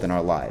the salt in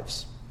our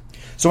lives.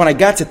 So when I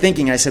got to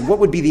thinking, I said, what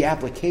would be the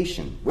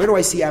application? Where do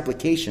I see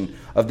application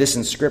of this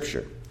in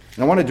Scripture?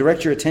 And I want to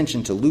direct your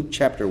attention to Luke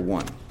chapter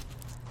 1.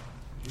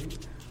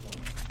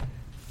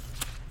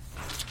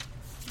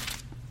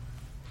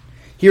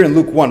 Here in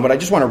Luke 1, what I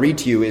just want to read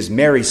to you is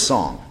Mary's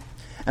song.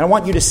 And I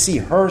want you to see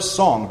her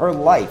song, her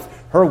life,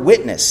 her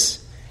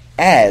witness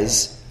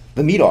as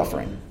the meat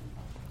offering.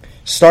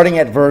 Starting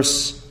at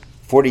verse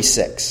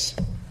 46.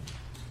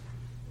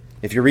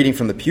 If you're reading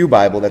from the Pew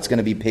Bible, that's going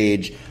to be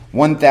page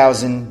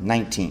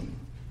 1019.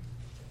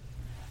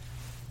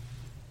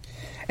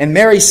 And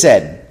Mary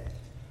said,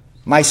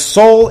 "My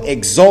soul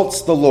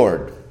exalts the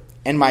Lord,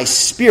 and my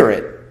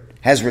spirit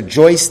has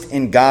rejoiced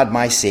in God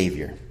my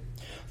Savior.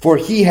 For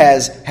he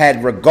has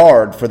had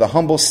regard for the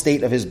humble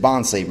state of his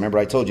bondslave." Remember,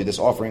 I told you this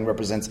offering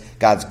represents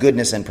God's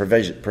goodness and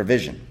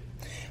provision.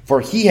 For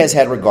he has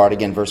had regard,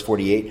 again, verse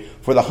 48,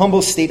 for the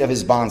humble state of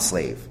his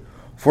bondslave.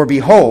 For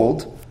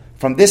behold,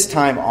 from this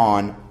time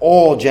on,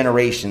 all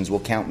generations will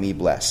count me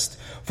blessed.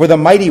 For the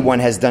Mighty One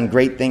has done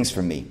great things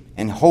for me,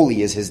 and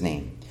holy is his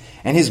name.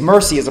 And his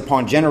mercy is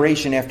upon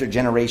generation after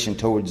generation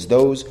towards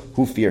those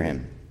who fear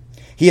him.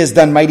 He has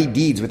done mighty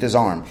deeds with his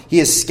arm. He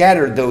has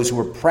scattered those who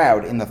were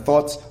proud in the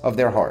thoughts of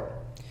their heart.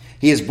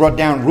 He has brought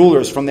down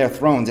rulers from their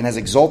thrones and has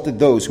exalted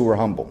those who were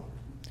humble.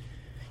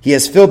 He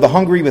has filled the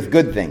hungry with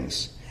good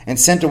things and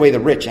sent away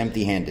the rich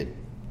empty-handed.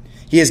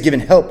 He has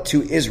given help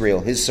to Israel,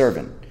 his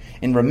servant,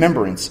 in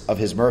remembrance of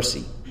his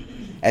mercy,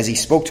 as he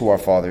spoke to our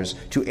fathers,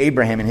 to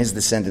Abraham and his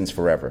descendants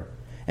forever.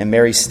 And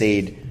Mary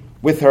stayed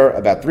with her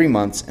about 3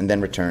 months and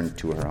then returned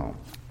to her home.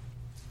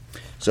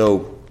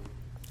 So,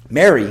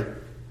 Mary,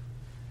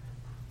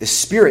 the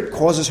Spirit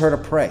causes her to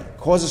pray,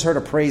 causes her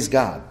to praise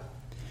God.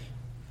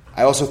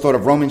 I also thought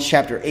of Romans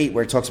chapter 8,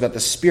 where it talks about the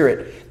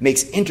Spirit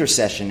makes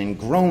intercession and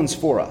groans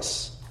for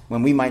us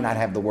when we might not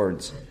have the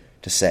words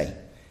to say.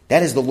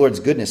 That is the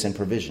Lord's goodness and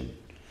provision.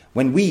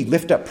 When we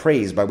lift up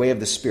praise by way of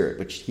the Spirit,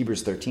 which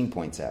Hebrews 13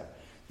 points out,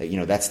 that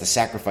that's the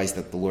sacrifice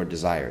that the Lord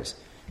desires.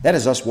 That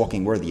is us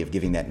walking worthy of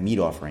giving that meat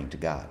offering to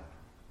God.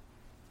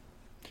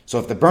 So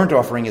if the burnt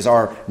offering is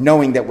our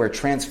knowing that we're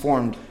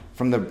transformed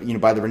from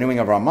by the renewing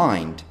of our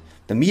mind,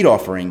 the meat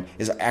offering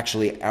is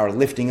actually our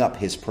lifting up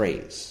his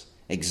praise,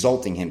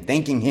 exalting him,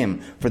 thanking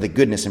him for the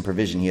goodness and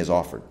provision he has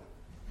offered.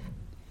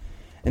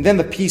 And then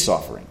the peace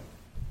offering.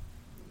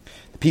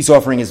 The peace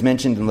offering is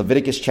mentioned in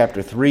Leviticus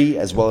chapter 3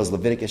 as well as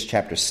Leviticus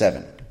chapter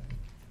 7.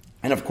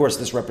 And of course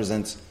this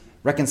represents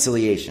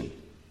reconciliation,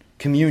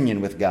 communion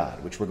with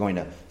God, which we're going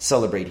to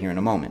celebrate here in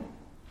a moment.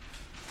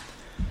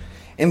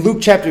 In Luke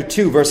chapter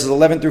 2, verses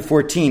 11 through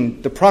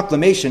 14, the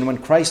proclamation when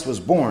Christ was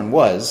born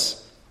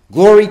was,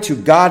 "Glory to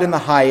God in the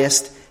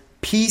highest,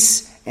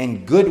 peace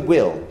and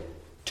goodwill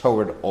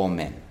toward all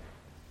men."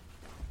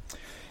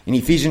 In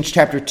Ephesians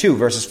chapter 2,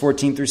 verses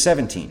 14 through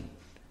 17,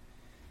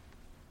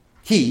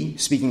 he,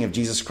 speaking of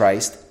Jesus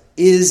Christ,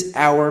 is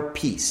our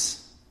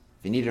peace.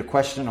 If you needed a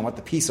question on what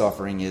the peace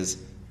offering is,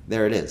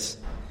 there it is.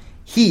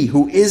 He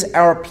who is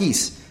our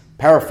peace,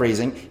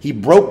 paraphrasing, he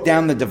broke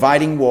down the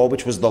dividing wall,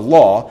 which was the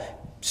law,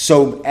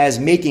 so as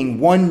making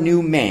one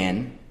new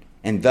man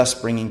and thus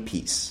bringing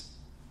peace.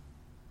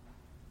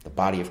 The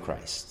body of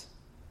Christ.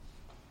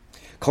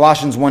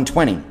 Colossians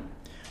 1:20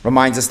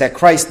 reminds us that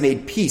Christ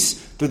made peace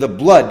through the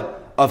blood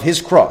of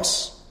his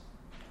cross,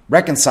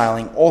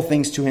 reconciling all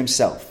things to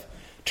himself,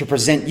 to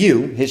present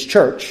you, his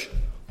church,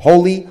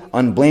 holy,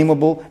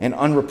 unblameable, and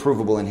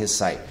unreprovable in his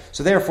sight.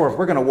 So therefore, if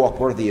we're going to walk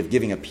worthy of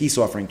giving a peace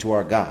offering to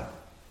our God,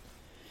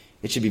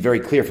 it should be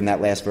very clear from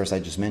that last verse I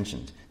just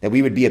mentioned, that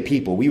we would be a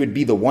people, we would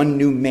be the one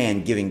new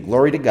man giving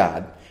glory to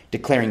God,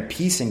 declaring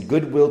peace and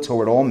goodwill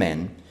toward all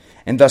men,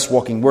 and thus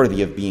walking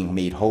worthy of being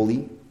made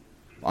holy,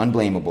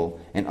 unblameable,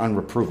 and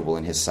unreprovable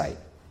in his sight.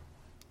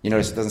 You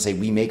notice it doesn't say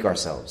we make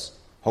ourselves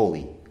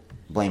holy,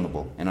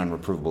 blamable, and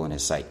unreprovable in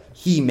his sight.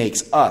 He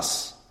makes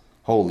us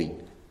holy,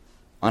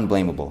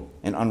 unblameable,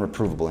 and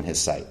unreprovable in his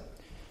sight.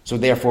 So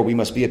therefore, we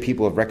must be a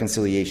people of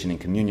reconciliation and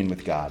communion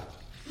with God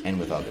and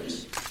with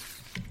others.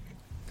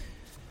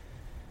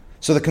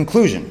 So the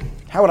conclusion,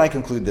 how would I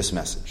conclude this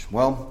message?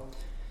 Well,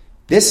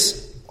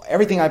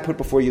 everything I put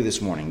before you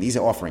this morning, these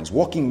offerings,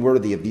 walking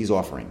worthy of these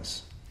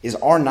offerings, is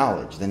our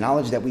knowledge, the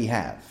knowledge that we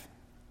have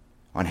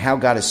on how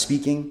God is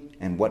speaking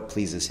and what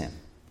pleases him.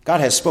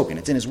 God has spoken.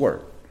 It's in his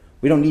word.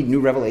 We don't need new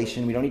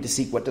revelation. We don't need to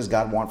seek what does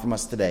God want from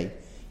us today.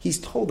 He's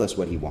told us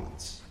what he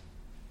wants.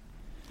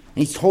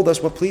 And he's told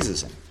us what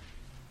pleases him.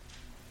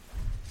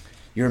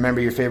 You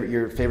remember your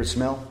favorite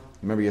smell?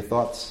 Remember your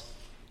thoughts?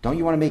 Don't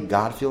you want to make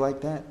God feel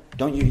like that?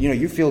 Don't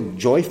you feel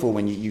joyful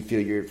when you feel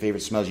your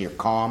favorite smells, you're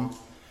calm.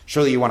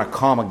 Surely you want to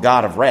calm a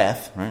God of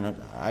wrath, right?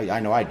 I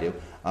know I do.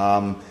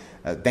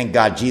 Thank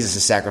God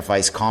Jesus'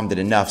 sacrifice calmed it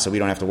enough so we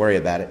don't have to worry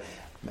about it.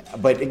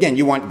 But again,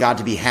 you want God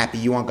to be happy.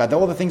 You want God,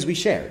 all the things we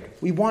shared.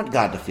 We want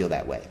God to feel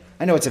that way.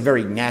 I know it's a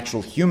very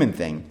natural human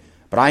thing,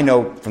 But I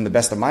know from the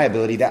best of my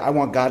ability that I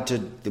want God to,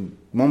 the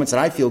moments that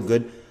I feel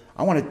good,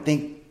 I want to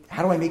think,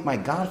 how do I make my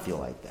God feel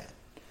like that?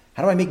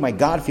 How do I make my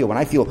God feel when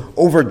I feel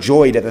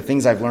overjoyed at the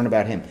things I've learned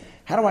about him?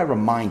 How do I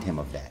remind him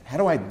of that? How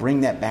do I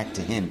bring that back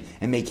to him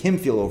and make him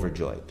feel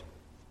overjoyed?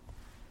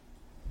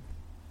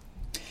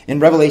 In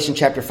Revelation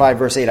chapter 5,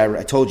 verse 8,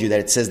 I told you that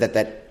it says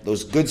that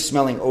those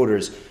good-smelling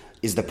odors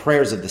is the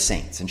prayers of the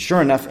saints. And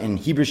sure enough, in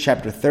Hebrews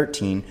chapter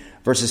 13,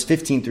 verses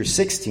 15 through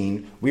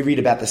 16, we read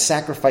about the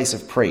sacrifice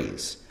of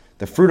praise,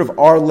 the fruit of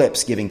our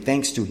lips giving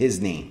thanks to his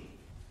name.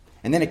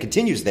 And then it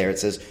continues there. It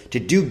says, to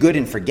do good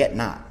and forget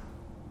not.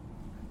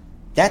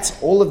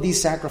 That's all of these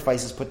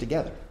sacrifices put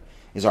together,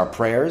 is our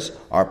prayers,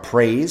 our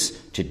praise,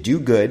 to do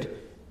good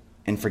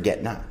and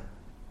forget not.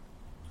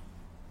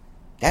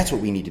 That's what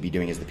we need to be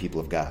doing as the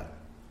people of God.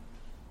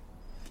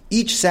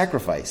 Each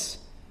sacrifice,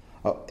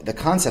 the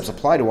concepts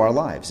apply to our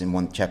lives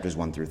in chapters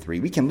 1 through 3.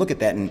 We can look at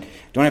that and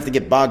don't have to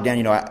get bogged down.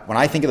 When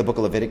I think of the book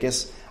of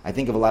Leviticus, I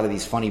think of a lot of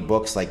these funny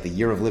books like The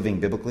Year of Living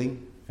Biblically,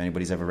 if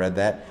anybody's ever read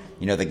that.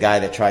 The guy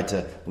that tried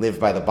to live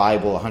by the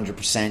Bible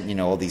 100%,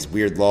 all these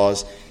weird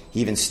laws. He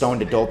even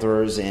stoned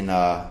adulterers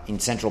in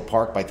Central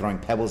Park by throwing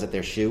pebbles at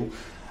their shoe.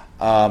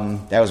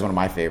 That was one of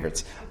my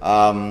favorites.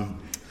 But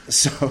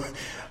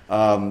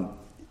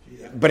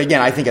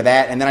again, I think of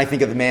that, and then I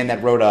think of the man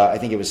that wrote, I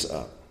think it was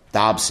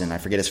Dobson, I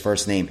forget his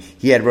first name.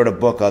 He wrote a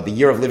book, The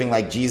Year of Living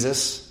Like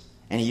Jesus,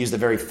 and he used the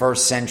very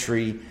first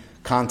century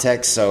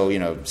context, so,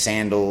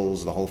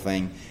 sandals, the whole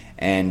thing.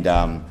 And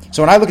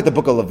so when I look at the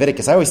book of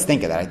Leviticus, I always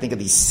think of that. I think of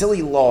these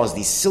silly laws,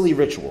 these silly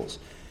rituals.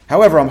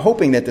 However, I'm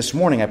hoping that this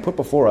morning I put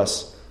before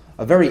us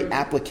a very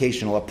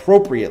applicational,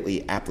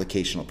 appropriately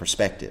applicational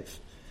perspective.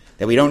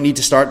 That we don't need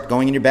to start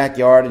going in your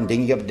backyard and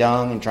digging up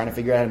dung and trying to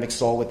figure out how to mix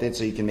salt with it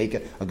so you can make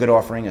a good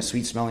offering, a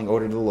sweet-smelling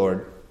odor to the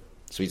Lord.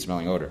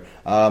 Sweet-smelling odor.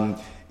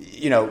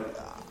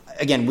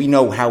 Again, we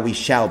know how we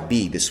shall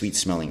be the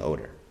sweet-smelling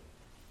odor.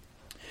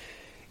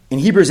 In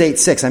Hebrews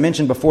 8:6, I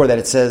mentioned before that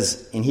it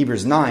says in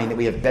Hebrews 9 that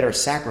we have better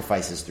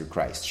sacrifices through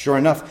Christ. Sure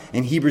enough,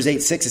 in Hebrews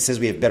 8:6 it says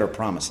we have better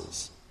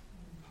promises.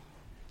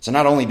 So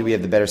not only do we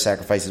have the better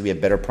sacrifices, we have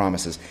better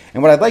promises.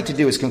 And what I'd like to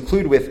do is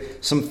conclude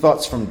with some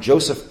thoughts from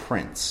Joseph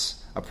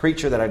Prince, a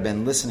preacher that I've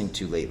been listening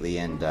to lately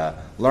and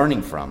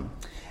learning from.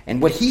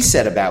 And what he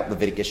said about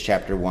Leviticus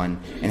chapter 1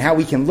 and how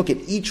we can look at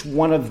each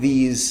one of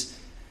these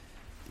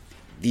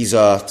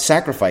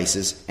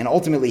sacrifices and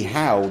ultimately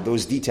how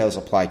those details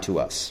apply to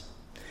us.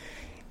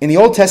 In the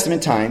Old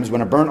Testament times,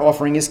 when a burnt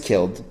offering is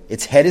killed,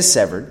 its head is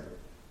severed,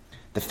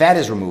 the fat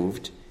is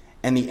removed,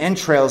 and the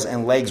entrails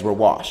and legs were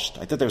washed.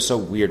 I thought that was so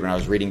weird when I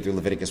was reading through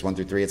Leviticus 1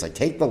 through 3. It's like,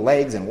 take the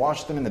legs and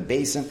wash them in the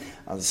basin.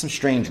 Some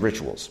strange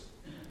rituals.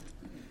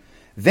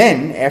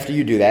 Then, after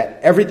you do that,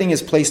 everything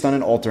is placed on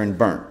an altar and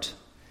burnt,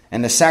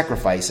 and the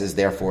sacrifice is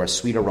therefore a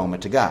sweet aroma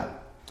to God.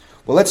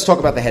 Well, let's talk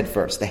about the head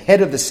first. The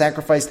head of the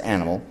sacrificed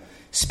animal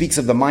speaks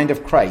of the mind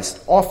of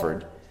Christ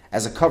offered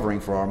as a covering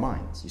for our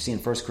minds. You see in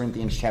 1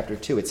 Corinthians chapter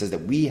 2, it says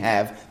that we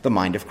have the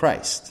mind of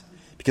Christ.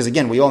 Because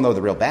again, we all know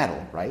the real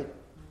battle, right?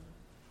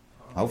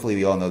 Hopefully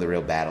we all know the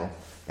real battle,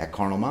 that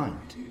carnal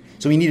mind.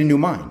 So we need a new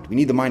mind. We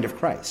need the mind of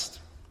Christ.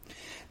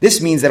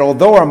 This means that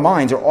although our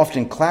minds are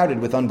often clouded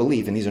with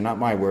unbelief, and these are not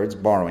my words,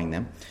 borrowing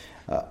them,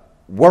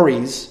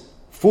 worries,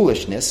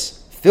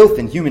 foolishness, filth,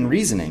 and human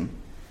reasoning,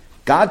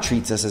 God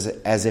treats us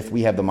as if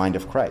we have the mind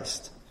of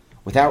Christ,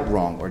 without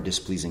wrong or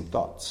displeasing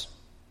thoughts,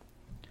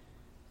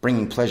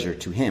 bringing pleasure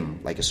to him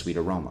like a sweet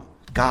aroma.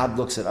 God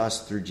looks at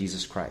us through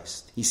Jesus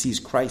Christ. He sees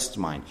Christ's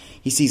mind.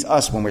 He sees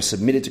us when we're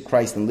submitted to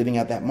Christ and living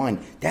out that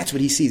mind. That's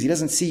what he sees. He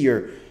doesn't see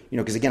your,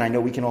 because again, I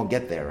know we can all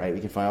get there, right? We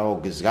can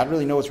find, does God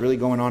really know what's really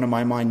going on in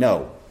my mind?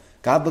 No.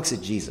 God looks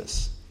at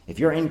Jesus. If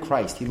you're in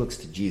Christ, he looks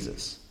to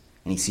Jesus.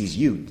 And he sees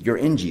you. You're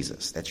in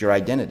Jesus. That's your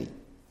identity.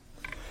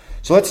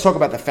 So let's talk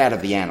about the fat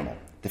of the animal.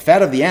 The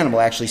fat of the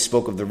animal actually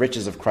spoke of the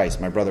riches of Christ.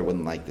 My brother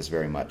wouldn't like this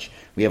very much.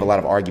 We have a lot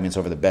of arguments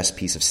over the best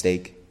piece of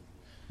steak,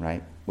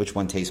 right? Which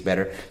one tastes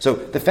better? So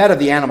the fat of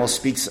the animal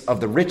speaks of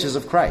the riches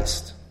of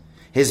Christ,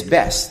 his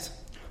best.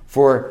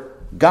 For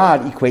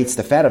God equates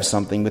the fat of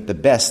something with the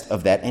best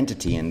of that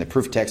entity. And the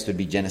proof text would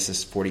be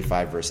Genesis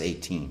 45, verse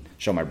 18.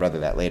 Show my brother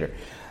that later.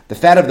 The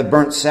fat of the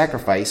burnt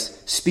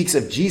sacrifice speaks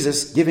of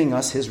Jesus giving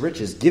us his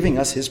riches, giving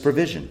us his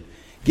provision,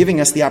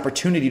 giving us the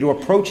opportunity to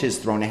approach his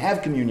throne, to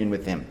have communion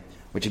with him,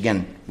 which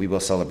again, we will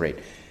celebrate.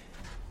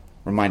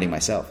 Reminding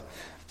myself.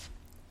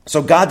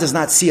 So God does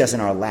not see us in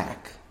our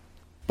lack,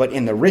 but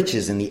in the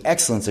riches and the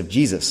excellence of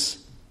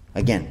Jesus.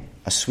 Again,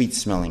 a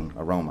sweet-smelling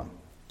aroma.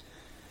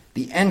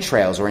 The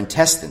entrails or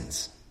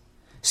intestines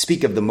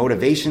speak of the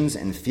motivations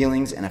and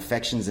feelings and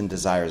affections and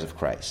desires of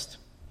Christ.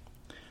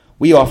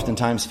 We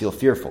oftentimes feel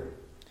fearful,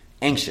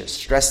 anxious,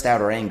 stressed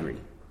out, or angry.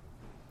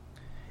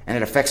 And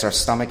it affects our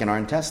stomach and our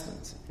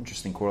intestines.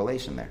 Interesting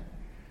correlation there.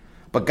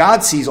 But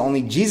God sees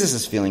only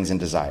Jesus' feelings and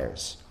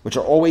desires, which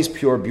are always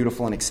pure,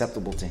 beautiful, and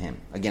acceptable to him.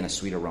 Again, a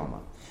sweet aroma.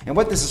 And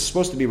what this is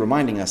supposed to be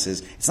reminding us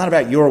is, it's not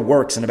about your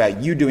works and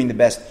about you doing the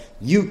best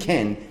you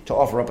can to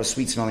offer up a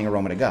sweet-smelling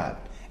aroma to God.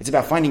 It's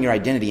about finding your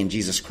identity in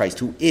Jesus Christ,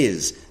 who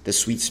is the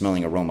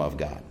sweet-smelling aroma of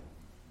God.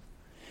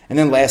 And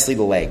then lastly,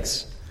 the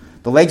legs.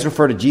 The legs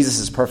refer to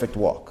Jesus' perfect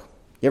walk.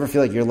 You ever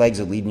feel like your legs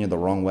are leading you the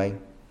wrong way?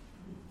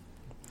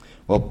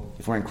 Well,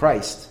 if we're in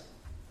Christ,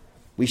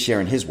 we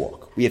share in his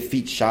walk. We have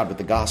feet shod with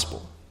the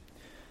gospel.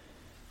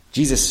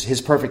 Jesus,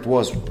 his perfect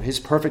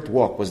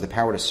walk was the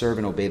power to serve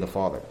and obey the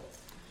Father,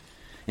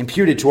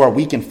 imputed to our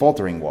weak and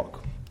faltering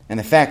walk. And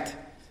the fact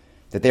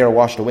that they are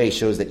washed away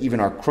shows that even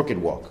our crooked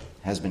walk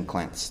has been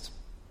cleansed.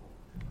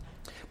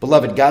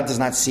 Beloved, God does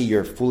not see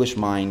your foolish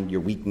mind,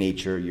 your weak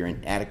nature, your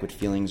inadequate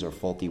feelings, or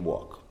faulty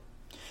walk.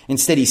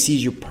 Instead, he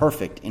sees you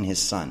perfect in his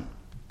Son,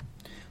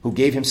 who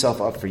gave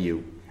himself up for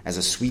you as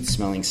a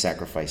sweet-smelling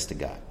sacrifice to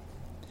God.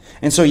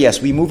 And so,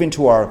 yes, we move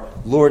into our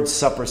Lord's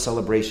Supper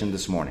celebration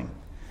this morning,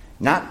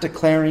 not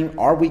declaring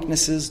our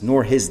weaknesses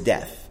nor his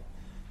death.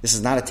 This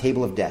is not a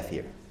table of death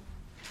here.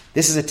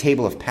 This is a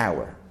table of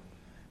power.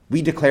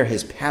 We declare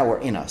his power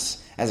in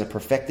us as a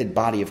perfected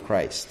body of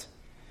Christ.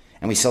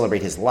 And we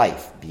celebrate his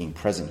life being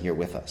present here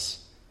with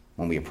us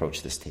when we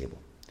approach this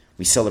table.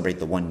 We celebrate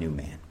the one new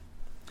man.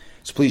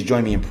 So please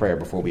join me in prayer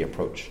before we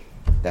approach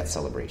that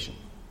celebration.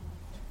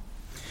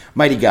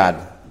 Mighty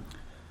God,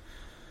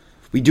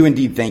 we do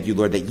indeed thank you,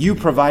 Lord, that you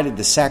provided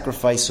the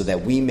sacrifice so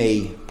that we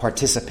may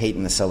participate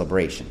in the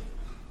celebration.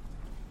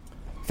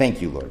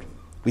 Thank you, Lord.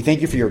 We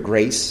thank you for your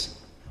grace.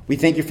 We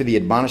thank you for the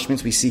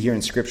admonishments we see here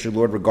in Scripture,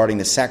 Lord, regarding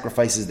the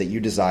sacrifices that you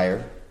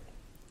desire.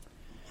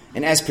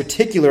 And as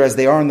particular as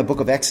they are in the book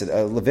of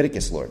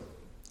Leviticus, Lord,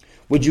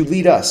 would you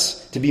lead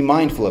us to be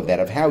mindful of that,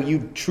 of how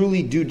you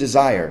truly do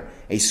desire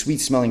a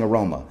sweet-smelling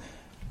aroma.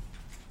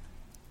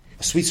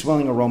 A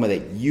sweet-smelling aroma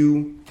that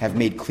you have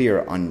made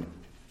clear on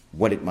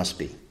what it must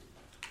be.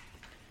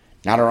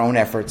 Not our own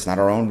efforts, not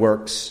our own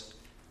works,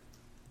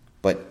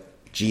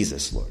 but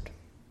Jesus, Lord.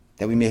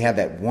 That we may have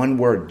that one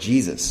word,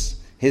 Jesus,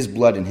 his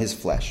blood and his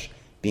flesh,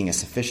 being a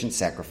sufficient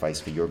sacrifice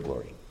for your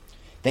glory.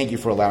 Thank you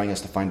for allowing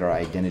us to find our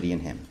identity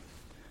in him.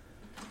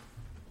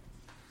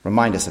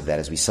 Remind us of that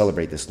as we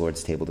celebrate this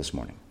Lord's table this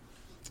morning.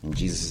 In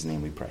Jesus'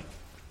 name we pray.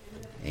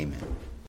 Amen.